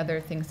to the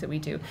other things that we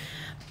do.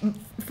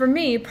 For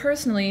me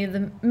personally,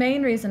 the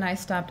main reason I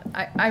stopped,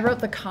 I wrote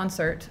the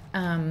concert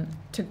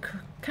to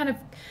kind of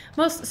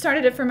most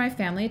started it for my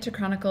family to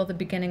chronicle the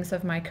beginnings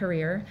of my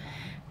career.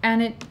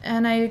 And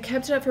I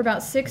kept it up for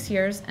about 6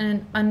 years,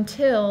 and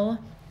until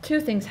two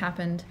things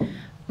happened.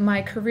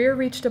 My career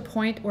reached a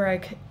point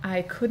where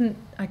I could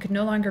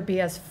no longer be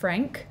as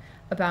frank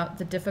about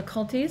the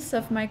difficulties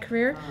of my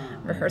career,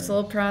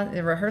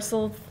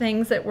 rehearsal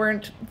things that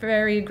weren't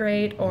very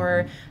great,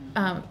 or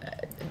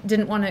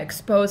didn't want to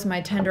expose my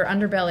tender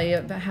underbelly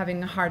of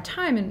having a hard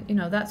time, and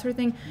that sort of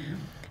thing.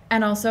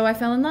 And also I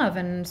fell in love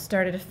and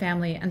started a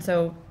family, and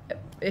so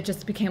it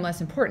just became less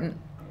important.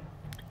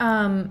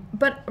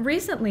 But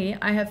recently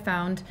I have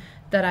found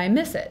that I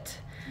miss it.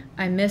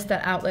 I miss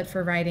that outlet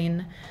for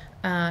writing.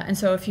 And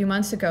so a few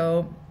months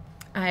ago,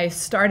 I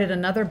started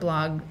another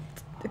blog,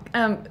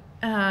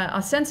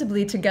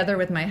 ostensibly together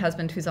with my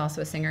husband, who's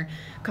also a singer,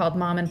 called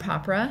Mom and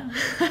Popra.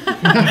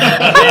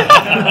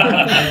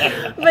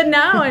 But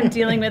now I'm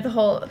dealing with the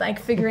whole,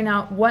 figuring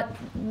out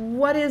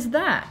what is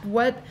that?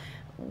 What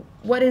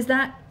is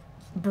that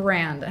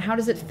brand? How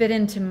does it fit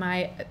into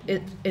my,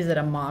 is it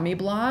a mommy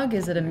blog?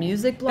 Is it a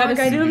music blog?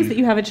 That assumes that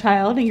you have a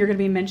child and you're going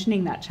to be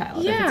mentioning that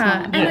child.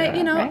 Yeah,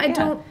 and I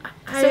don't.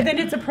 So then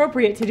it's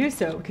appropriate to do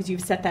so because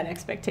you've set that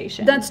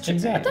expectation. That's true.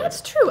 Exactly.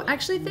 That's true.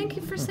 Actually, thank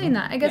you for saying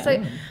that. I guess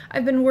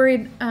I've been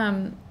worried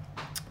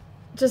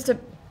just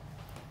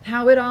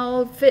how it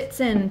all fits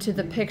into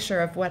the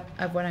picture of what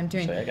I'm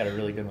doing. So I got a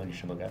really good one you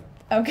should look at.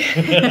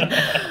 Okay.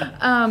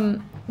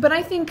 But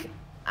I think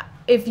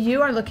if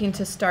you are looking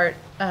to start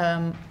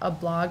a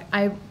blog,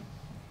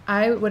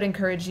 I would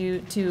encourage you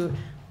to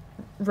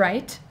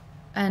write,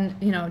 and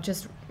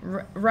just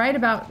write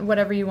about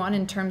whatever you want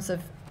in terms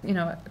of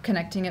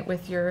connecting it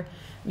with your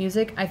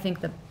music. I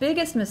think the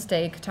biggest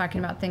mistake, talking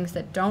about things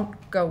that don't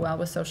go well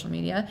with social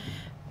media,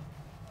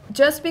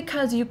 just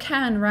because you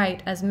can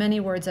write as many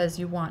words as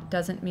you want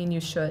doesn't mean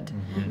you should.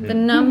 Mm-hmm. The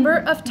number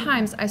of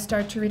times I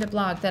start to read a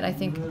blog that I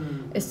think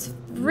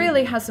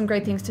really has some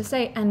great things to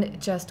say, and it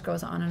just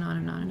goes on and on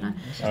and on and on.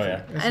 Oh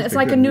yeah. And it's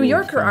like a New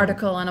Yorker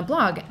article on a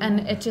blog,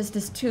 and it just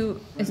is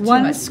too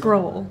one much.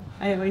 Scroll.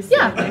 I always say.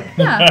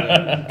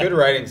 Yeah. Good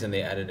writing's in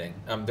the editing.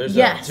 There's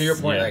to your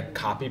point, like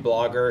Copy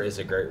Blogger is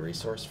a great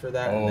resource for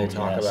that. And they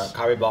talk about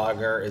Copy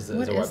Blogger is a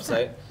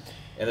website.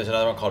 And there's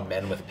another one called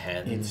Men with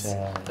Pens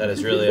that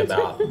is really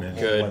about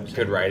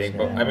good writing.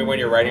 But I mean, when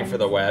you're writing for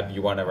the web,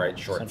 you want to write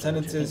short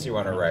sentences, you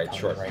want to write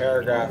short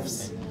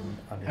paragraphs.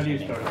 How do you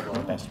start a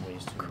blog?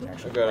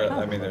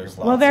 There's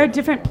lots. Well, there are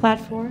different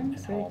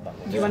platforms. Right?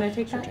 Do you want to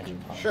take that?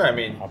 Sure. I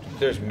mean,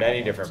 there's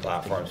many different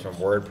platforms, from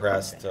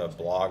WordPress to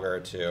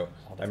Blogger to,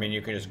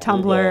 you can just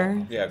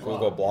Tumblr.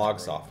 Google blog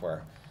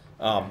software.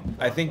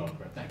 I think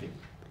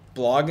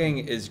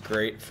blogging is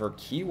great for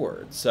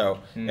keywords. So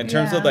in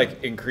terms of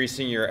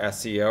increasing your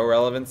SEO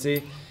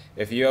relevancy,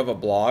 if you have a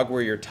blog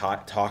where you're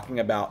talking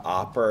about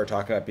opera or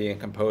talking about being a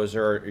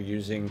composer or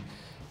using,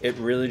 it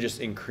really just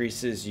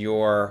increases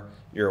your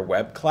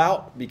web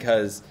clout.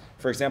 Because,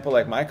 for example,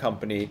 like my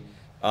company,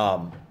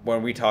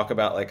 when we talk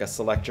about a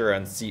select your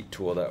own seat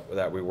tool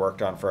that we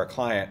worked on for a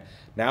client,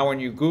 now when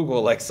you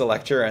Google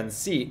select your own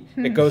seat,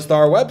 it goes to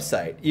our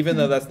website, even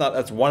though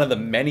that's one of the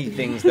many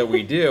things that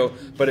we do,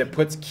 but it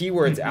puts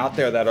keywords out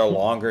there that are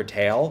longer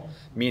tail,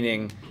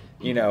 meaning,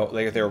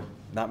 if there are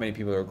not many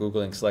people who are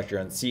Googling select your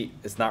own seat,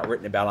 it's not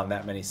written about on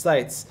that many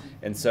sites.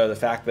 And so the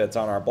fact that it's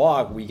on our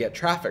blog, we get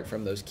traffic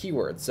from those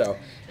keywords. So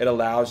it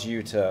allows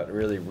you to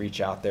really reach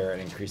out there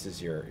and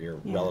increases your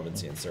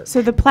relevancy in search.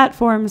 So the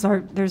platforms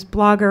there's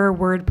Blogger,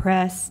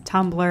 WordPress,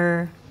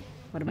 Tumblr.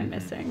 What am I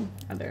missing?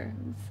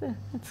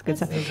 That's good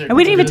stuff. And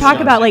we didn't even talk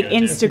about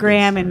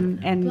Instagram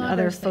and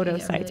other photo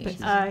sites. But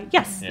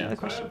yes, the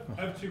question.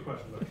 I have two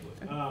questions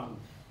actually.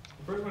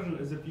 The first question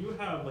is, if you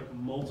have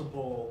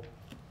multiple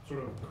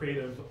sort of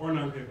creative or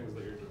non-creative things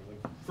that you're doing.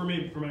 For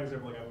me, for my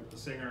example, I'm a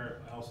singer.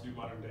 I also do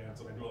modern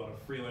dance, and I do a lot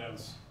of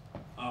freelance,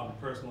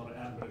 personal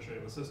and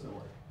administrative assistant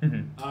work.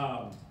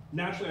 Mm-hmm.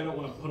 Naturally, I don't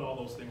want to put all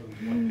those things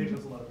into one page.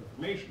 That's a lot of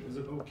information. Is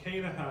it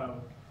okay to have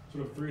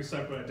sort of 3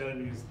 separate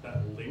identities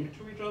that link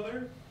to each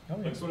other?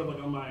 Oh, yeah. Sort of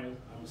on my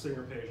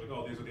singer page, these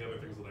are the other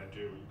things that I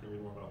do. You can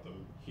read more about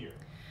them here.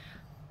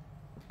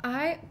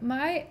 I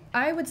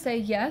would say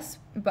yes,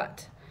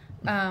 but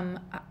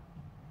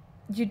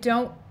you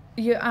don't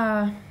be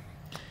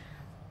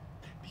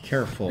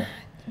careful.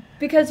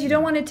 Because you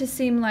don't want it to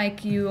seem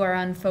like you are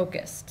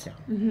unfocused.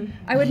 Mm-hmm.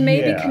 I would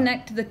maybe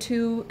connect the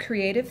two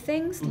creative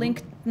things,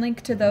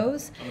 link to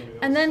those,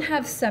 and then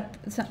have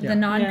the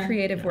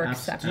non-creative work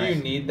separate. Do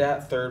you need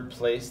that third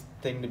place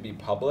thing to be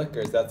public,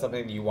 or is that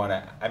something that you want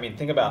to?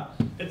 Think about.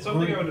 It's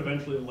something I would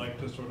eventually like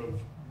to sort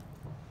of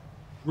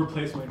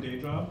replace my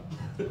day job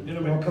in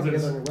a way,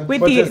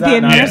 with the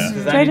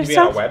administrative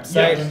stuff.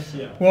 Website?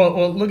 Yeah.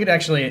 Well, look at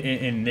actually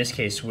in this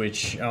case,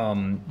 which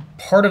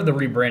part of the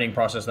rebranding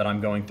process that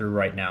I'm going through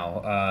right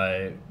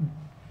now.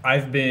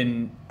 I've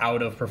been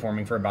out of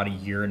performing for about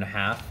 1.5 years.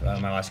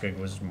 My last gig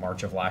was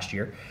March of last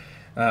year.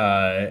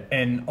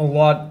 And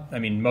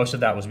most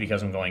of that was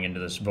because I'm going into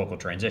this vocal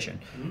transition.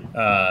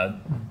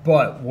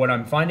 But what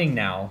I'm finding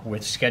now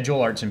with schedule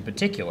arts in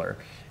particular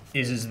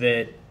is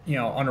that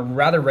on a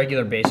rather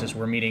regular basis,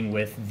 we're meeting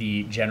with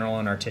the general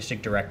and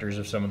artistic directors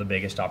of some of the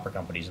biggest opera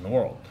companies in the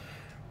world,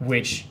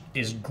 which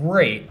is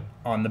great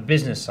on the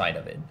business side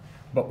of it.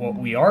 But what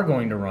we are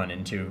going to run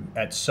into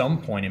at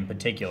some point in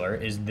particular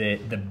is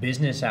that the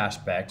business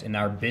aspect and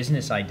our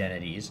business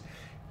identities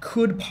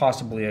could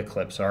possibly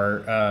eclipse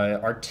our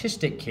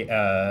artistic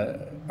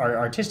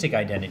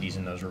identities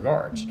in those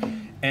regards.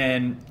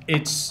 And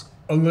it's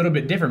a little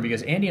bit different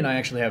because Andy and I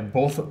actually have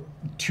both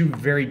two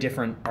very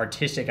different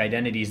artistic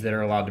identities that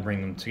are allowed to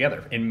bring them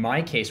together. In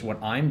my case,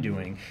 what I'm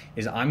doing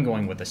is I'm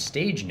going with a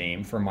stage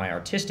name for my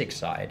artistic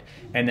side,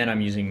 and then I'm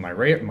using my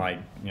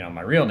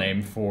real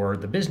name for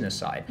the business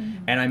side.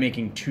 And I'm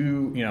making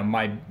two,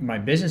 my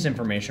business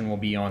information will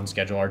be on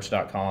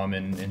schedulearts.com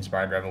and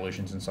Inspired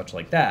Revolutions and such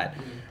like that.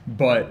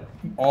 But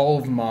all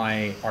of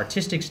my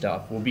artistic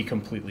stuff will be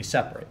completely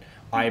separate.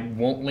 I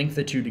won't link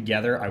the two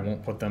together. I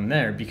won't put them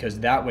there because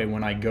that way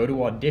when I go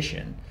to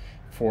audition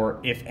for,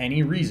 if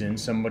any reason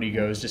somebody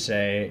goes to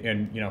say,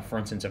 and for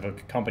instance, if a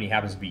company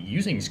happens to be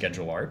using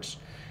Schedule Arts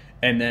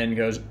and then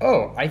goes,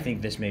 oh, I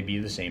think this may be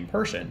the same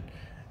person,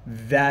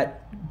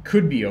 that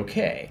could be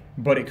okay.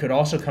 But it could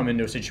also come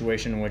into a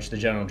situation in which the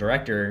general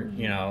director,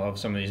 of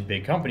some of these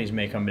big companies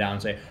may come down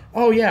and say,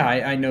 oh yeah,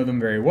 I know them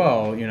very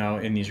well,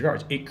 in these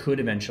regards. It could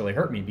eventually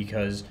hurt me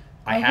because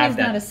I have he's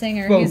that not a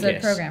singer, focus. he's a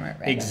programmer,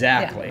 right?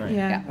 Exactly.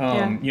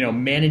 Yeah.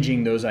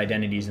 Managing those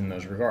identities in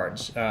those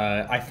regards.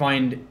 I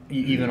find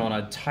even on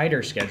a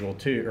tighter schedule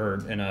too,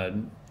 or in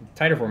a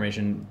tighter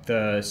formation,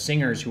 the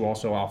singers who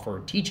also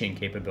offer teaching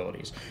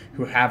capabilities,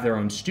 who have their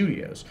own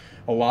studios.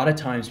 A lot of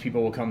times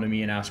people will come to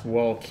me and ask,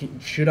 well,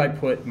 should I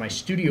put my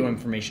studio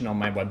information on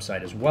my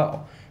website as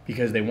well?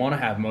 Because they want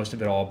to have most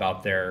of it all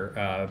about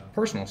their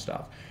personal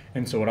stuff.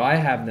 And so what I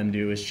have them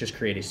do is just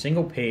create a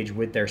single page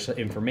with their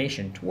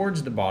information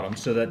towards the bottom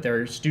so that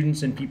their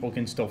students and people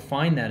can still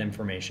find that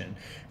information,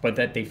 but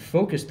that they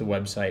focus the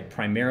website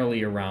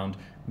primarily around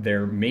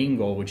their main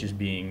goal, which is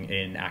being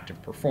an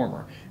active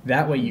performer.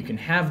 That way you can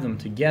have them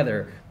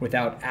together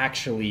without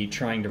actually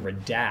trying to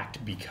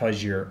redact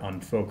because you're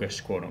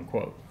unfocused, quote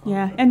unquote.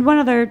 Yeah, and one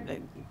other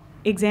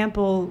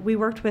example, we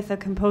worked with a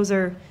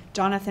composer,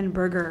 Jonathan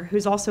Berger,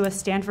 who's also a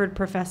Stanford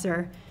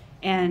professor,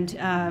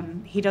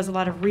 and he does a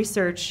lot of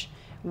research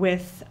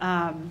with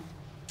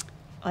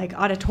like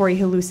auditory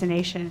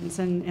hallucinations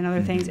and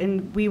other things,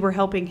 and we were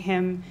helping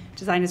him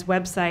design his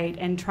website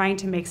and trying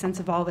to make sense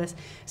of all this.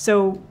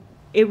 So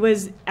it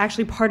was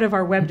actually part of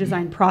our web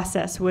design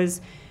process was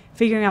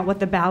figuring out what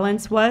the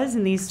balance was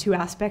in these two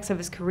aspects of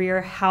his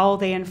career, how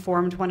they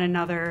informed one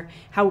another,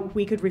 how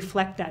we could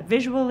reflect that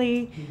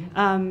visually.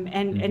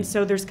 And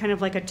so there's kind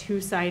of like a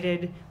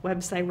two-sided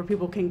website where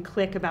people can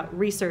click about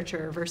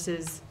researcher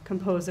versus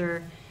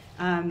composer.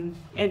 And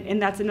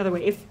that's another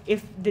way.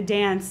 If the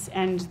dance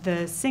and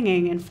the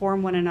singing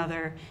inform one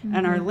another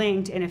and are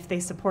linked, and if they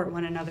support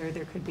one another,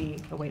 there could be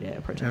a way to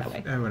approach it that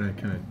way. I want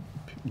to kind of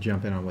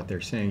jump in on what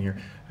they're saying here.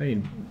 I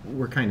mean,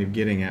 we're kind of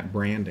getting at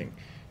branding,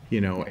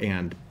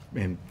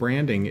 and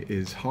branding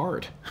is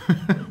hard.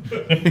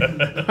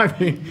 I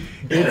mean,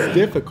 it's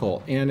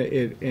difficult,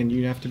 and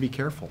you have to be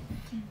careful,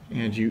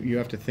 and you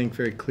have to think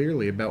very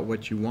clearly about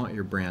what you want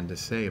your brand to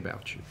say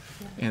about you,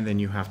 and then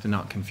you have to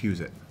not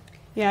confuse it.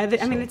 Yeah,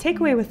 I mean, the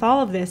takeaway with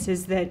all of this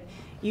is that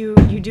you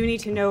do need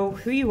to know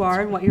who you are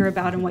and what you're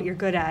about and what you're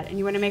good at, and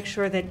you want to make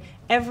sure that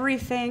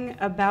everything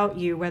about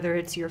you, whether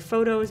it's your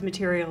photos,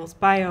 materials,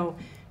 bio,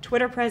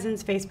 Twitter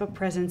presence, Facebook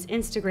presence,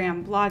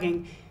 Instagram,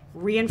 blogging,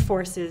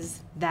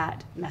 reinforces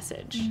that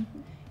message.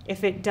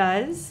 If it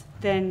does,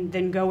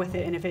 then go with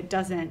it, and if it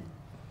doesn't,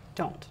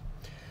 don't.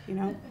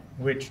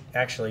 Which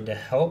actually, to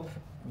help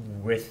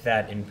with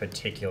that in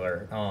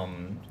particular,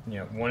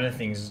 one of the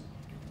things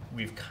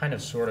we've kind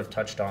of sort of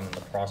touched on in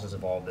the process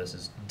of all of this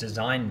is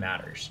design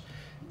matters.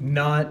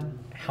 Not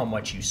how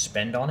much you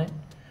spend on it,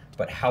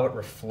 but how it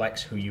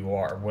reflects who you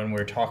are. When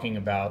we're talking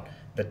about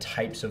the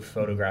types of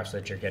photographs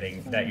that you're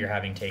getting, that you're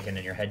having taken,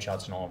 and your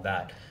headshots and all of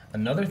that.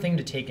 Another thing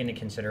to take into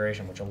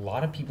consideration, which a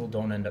lot of people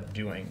don't end up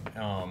doing,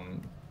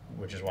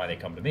 which is why they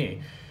come to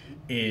me,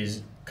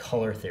 is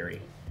color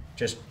theory.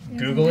 Just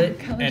Google it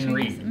and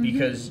read,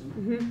 because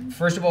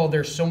first of all,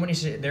 there are so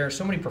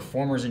many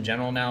performers in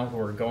general now who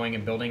are going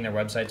and building their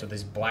websites with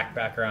these black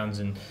backgrounds,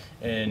 and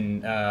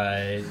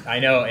I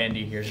know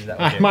Andy here's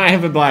that. I might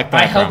have a black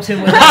background. I helped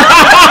him with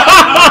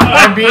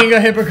that. I'm being a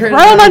hypocrite.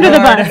 Throw him under the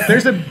bus.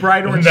 There's a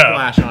bright orange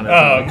splash on it.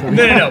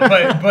 No.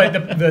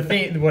 But the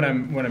thing, what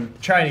I'm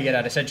trying to get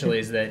at essentially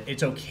is that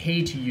it's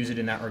okay to use it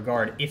in that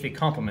regard if it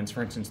complements,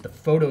 for instance, the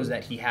photos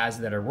that he has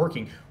that are work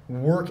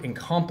and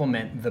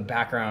complement the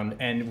background,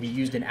 and we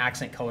used an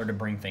accent color to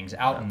bring things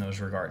out in those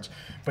regards.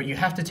 But you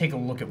have to take a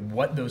look at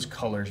what those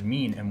colors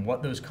mean and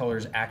what those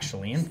colors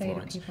actually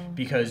influence,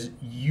 because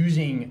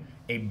using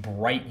a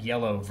bright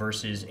yellow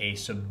versus a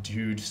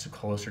subdued,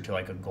 closer to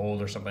like a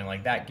gold or something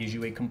like that, gives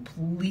you a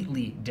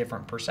completely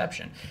different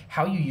perception.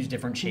 How you use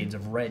different shades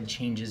of red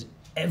changes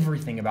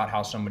everything about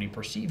how somebody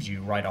perceives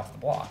you right off the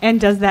block. And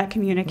does that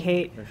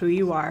communicate who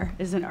you are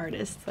as an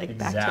artist? Like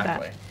back to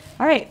that.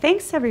 All right,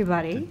 thanks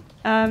everybody.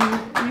 Sorry,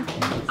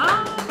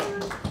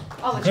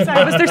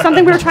 was there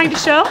something we were trying to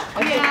show?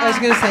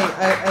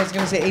 I was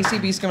gonna say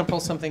ACB's gonna pull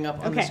something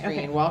up on the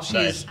screen while she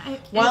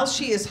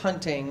is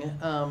hunting.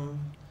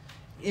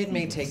 It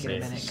may take it a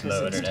minute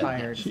because it's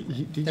tired.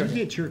 Did you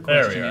get your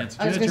question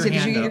answered? I was gonna say,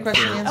 did you get your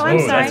question answered? Oh, I'm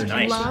sorry.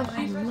 Nice.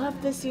 I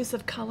love this use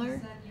of color.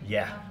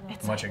 Yeah,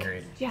 much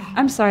agreed. Yeah.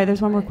 I'm sorry,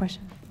 there's one more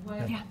question.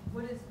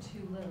 What is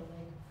too little?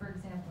 Like, for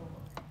example,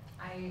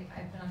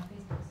 I've been on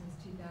Facebook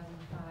since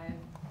 2005.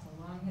 It's a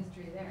long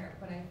history there,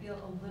 but I feel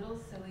a little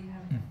silly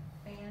having a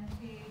fan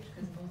page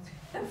because most of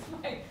that's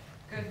my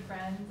good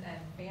friends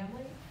and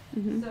family.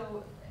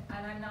 So,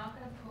 and I'm not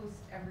going to post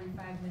every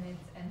 5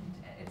 minutes and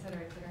et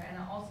cetera, et cetera.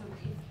 And also,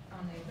 if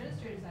on the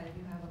administrative side, if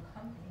you have a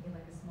company,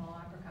 like a small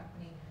opera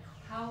company,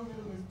 how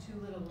little is too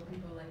little where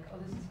people are like,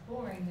 oh, this is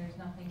boring, there's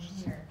nothing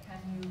here. Can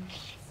you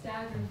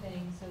stagger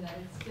things so that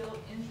it's still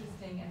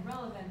interesting and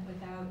relevant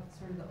without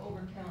sort of the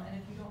overkill? And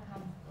if you don't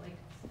have, like,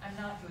 I'm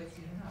not Joyce,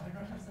 I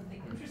don't have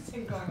something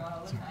interesting going on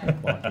all the time.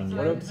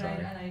 So I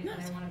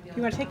want to be able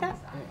You want to take that?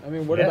 I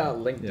mean, what about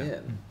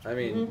LinkedIn? I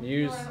mean,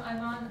 use. No,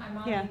 I'm on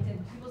LinkedIn.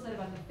 People said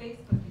about the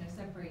Facebook,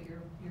 separate your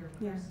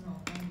personal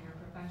and your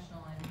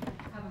professional and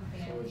have a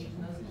fan page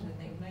and those kinds of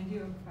things. And I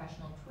do a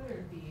professional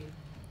Twitter feed,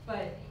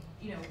 but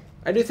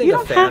I do think you a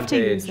don't fan have to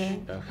page, use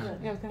it.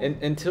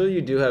 until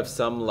you do have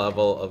some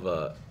level of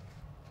a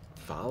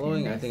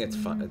following, I think it's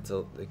fun.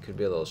 It could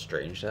be a little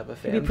strange to have a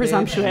fan page. It'd be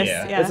presumptuous.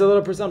 Yeah. It's a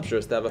little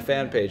presumptuous to have a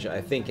fan page,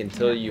 I think,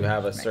 until you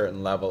have a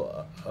certain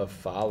level of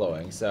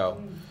following. So,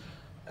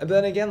 and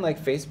then again, like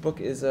Facebook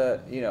is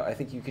I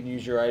think you can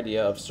use your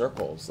idea of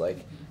circles,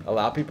 like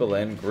allow people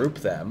in, group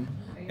them,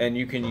 and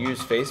you can use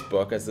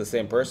Facebook as the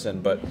same person,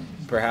 but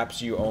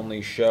perhaps you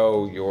only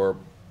show your.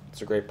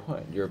 It's a great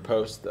point. Your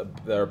posts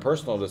that are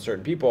personal to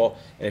certain people,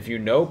 and if you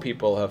know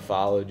people have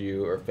followed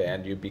you or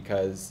fanned you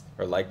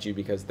or liked you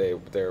because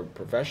they're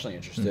professionally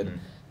interested,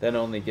 then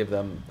only give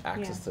them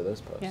access to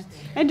those posts. Yeah.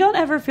 And don't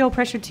ever feel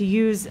pressured to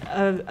use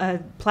a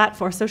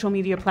platform, social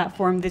media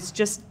platform that's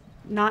just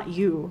not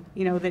you,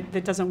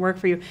 that doesn't work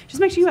for you. Just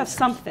make sure you have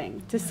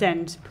something to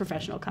send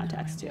professional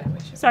contacts to.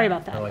 Sorry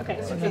about that. Okay. I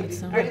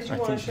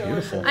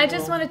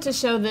just wanted to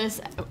show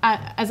this.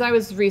 As I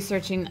was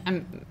researching,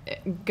 I'm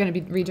going to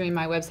be redoing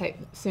my website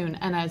soon,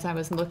 and as I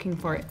was looking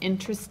for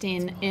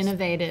interesting,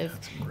 innovative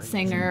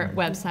singer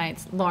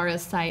websites,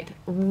 Laura's site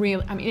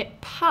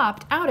it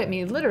popped out at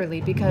me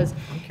literally because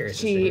the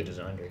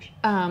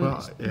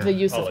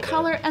use of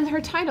color, and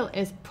her title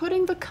is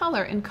 "Putting the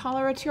Color in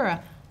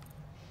Coloratura."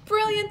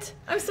 Brilliant.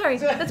 I'm sorry.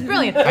 That's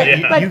brilliant.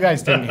 You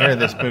guys didn't hear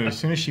this, but as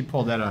soon as she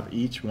pulled that up,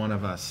 each one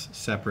of us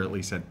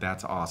separately said,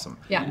 "That's awesome."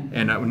 Yeah.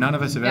 And none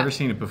of us have ever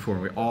seen it before.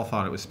 We all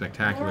thought it was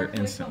spectacular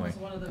instantly. Laura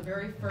was one of the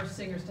very first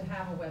singers to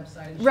have a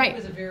website. Right. She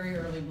was a very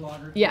early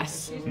blogger.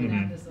 Yes.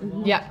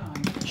 Yeah.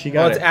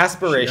 It's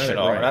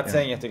aspirational. We're not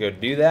saying you have to go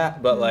do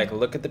that, but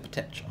look at the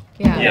potential.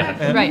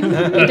 Yeah. Right.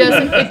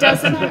 It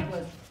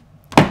doesn't.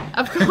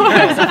 Of course.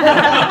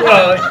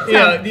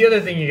 Well, the other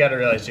thing you got to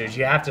realize too is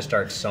you have to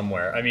start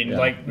somewhere. I mean,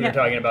 like we were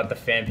talking about the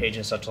fan page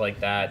and such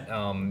like that.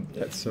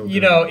 That's so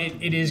good.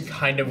 It is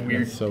kind of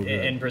weird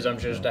and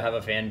presumptuous to have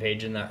a fan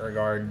page in that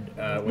regard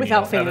when you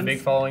don't have a big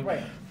following.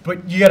 Right.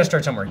 But you got to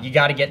start somewhere. You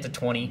got to get to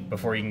 20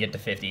 before you can get to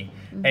 50,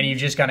 and you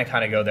just got to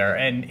kind of go there.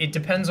 And it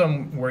depends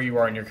on where you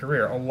are in your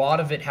career. A lot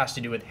of it has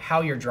to do with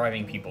how you're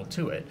driving people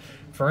to it.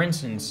 For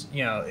instance,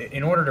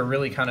 in order to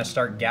really kind of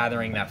start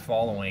gathering that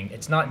following,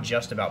 it's not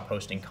just about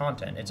posting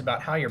content. It's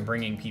about how you're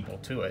bringing people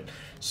to it.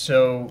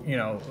 So,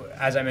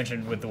 as I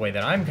mentioned with the way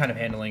that I'm kind of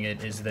handling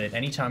it is that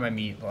anytime I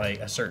meet like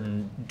a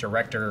certain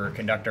director or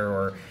conductor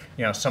or,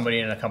 somebody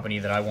in a company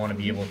that I want to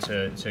be able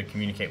to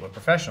communicate with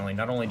professionally,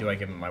 not only do I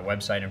give them my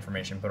website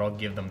information, but I'll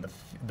give them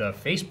the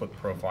Facebook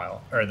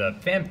profile or the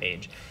fan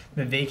page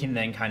that they can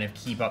then kind of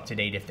keep up to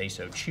date if they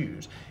so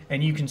choose.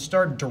 And you can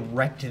start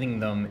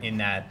directing them in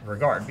that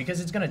regard because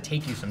it's going to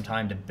take you some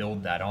time to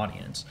build that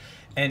audience.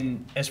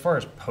 And as far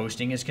as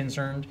posting is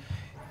concerned,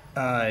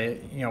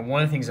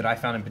 one of the things that I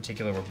found in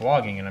particular with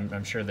blogging, and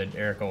I'm sure that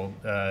Eric will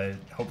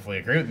hopefully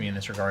agree with me in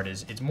this regard,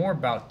 is it's more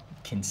about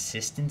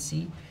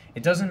consistency.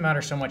 It doesn't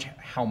matter so much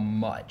how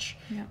much.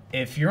 Yeah.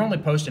 If you're only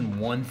posting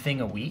one thing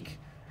a week,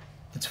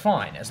 that's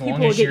fine. As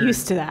long as you're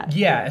used to that.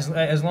 Yeah,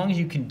 as long as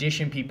you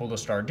condition people to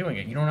start doing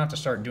it. You don't have to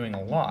start doing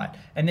a lot.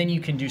 And then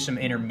you can do some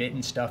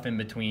intermittent stuff in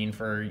between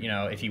for,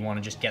 if you want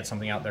to just get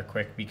something out there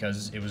quick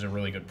because it was a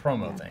really good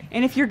promo thing.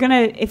 And if you're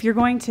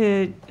going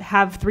to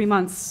have 3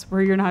 months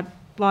where you're not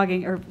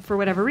blogging or for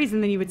whatever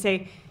reason, then you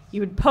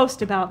would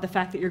post about the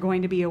fact that you're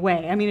going to be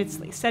away. I mean, it's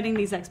like setting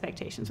these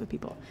expectations with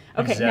people.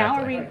 Okay, exactly. Now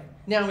are we...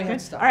 Now we have to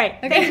stop. All right.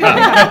 Okay. We don't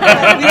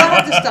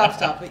have to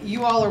stop. But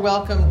you all are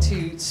welcome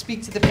to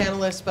speak to the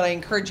panelists, but I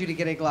encourage you to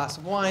get a glass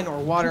of wine or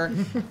water.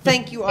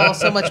 Thank you all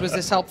so much. Was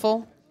this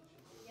helpful?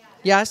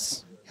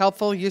 Yes?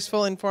 Helpful,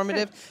 useful,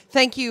 informative?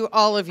 Thank you,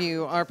 all of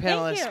you, our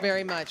panelists,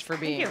 very much for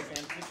being here.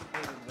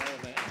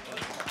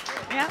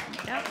 Yeah.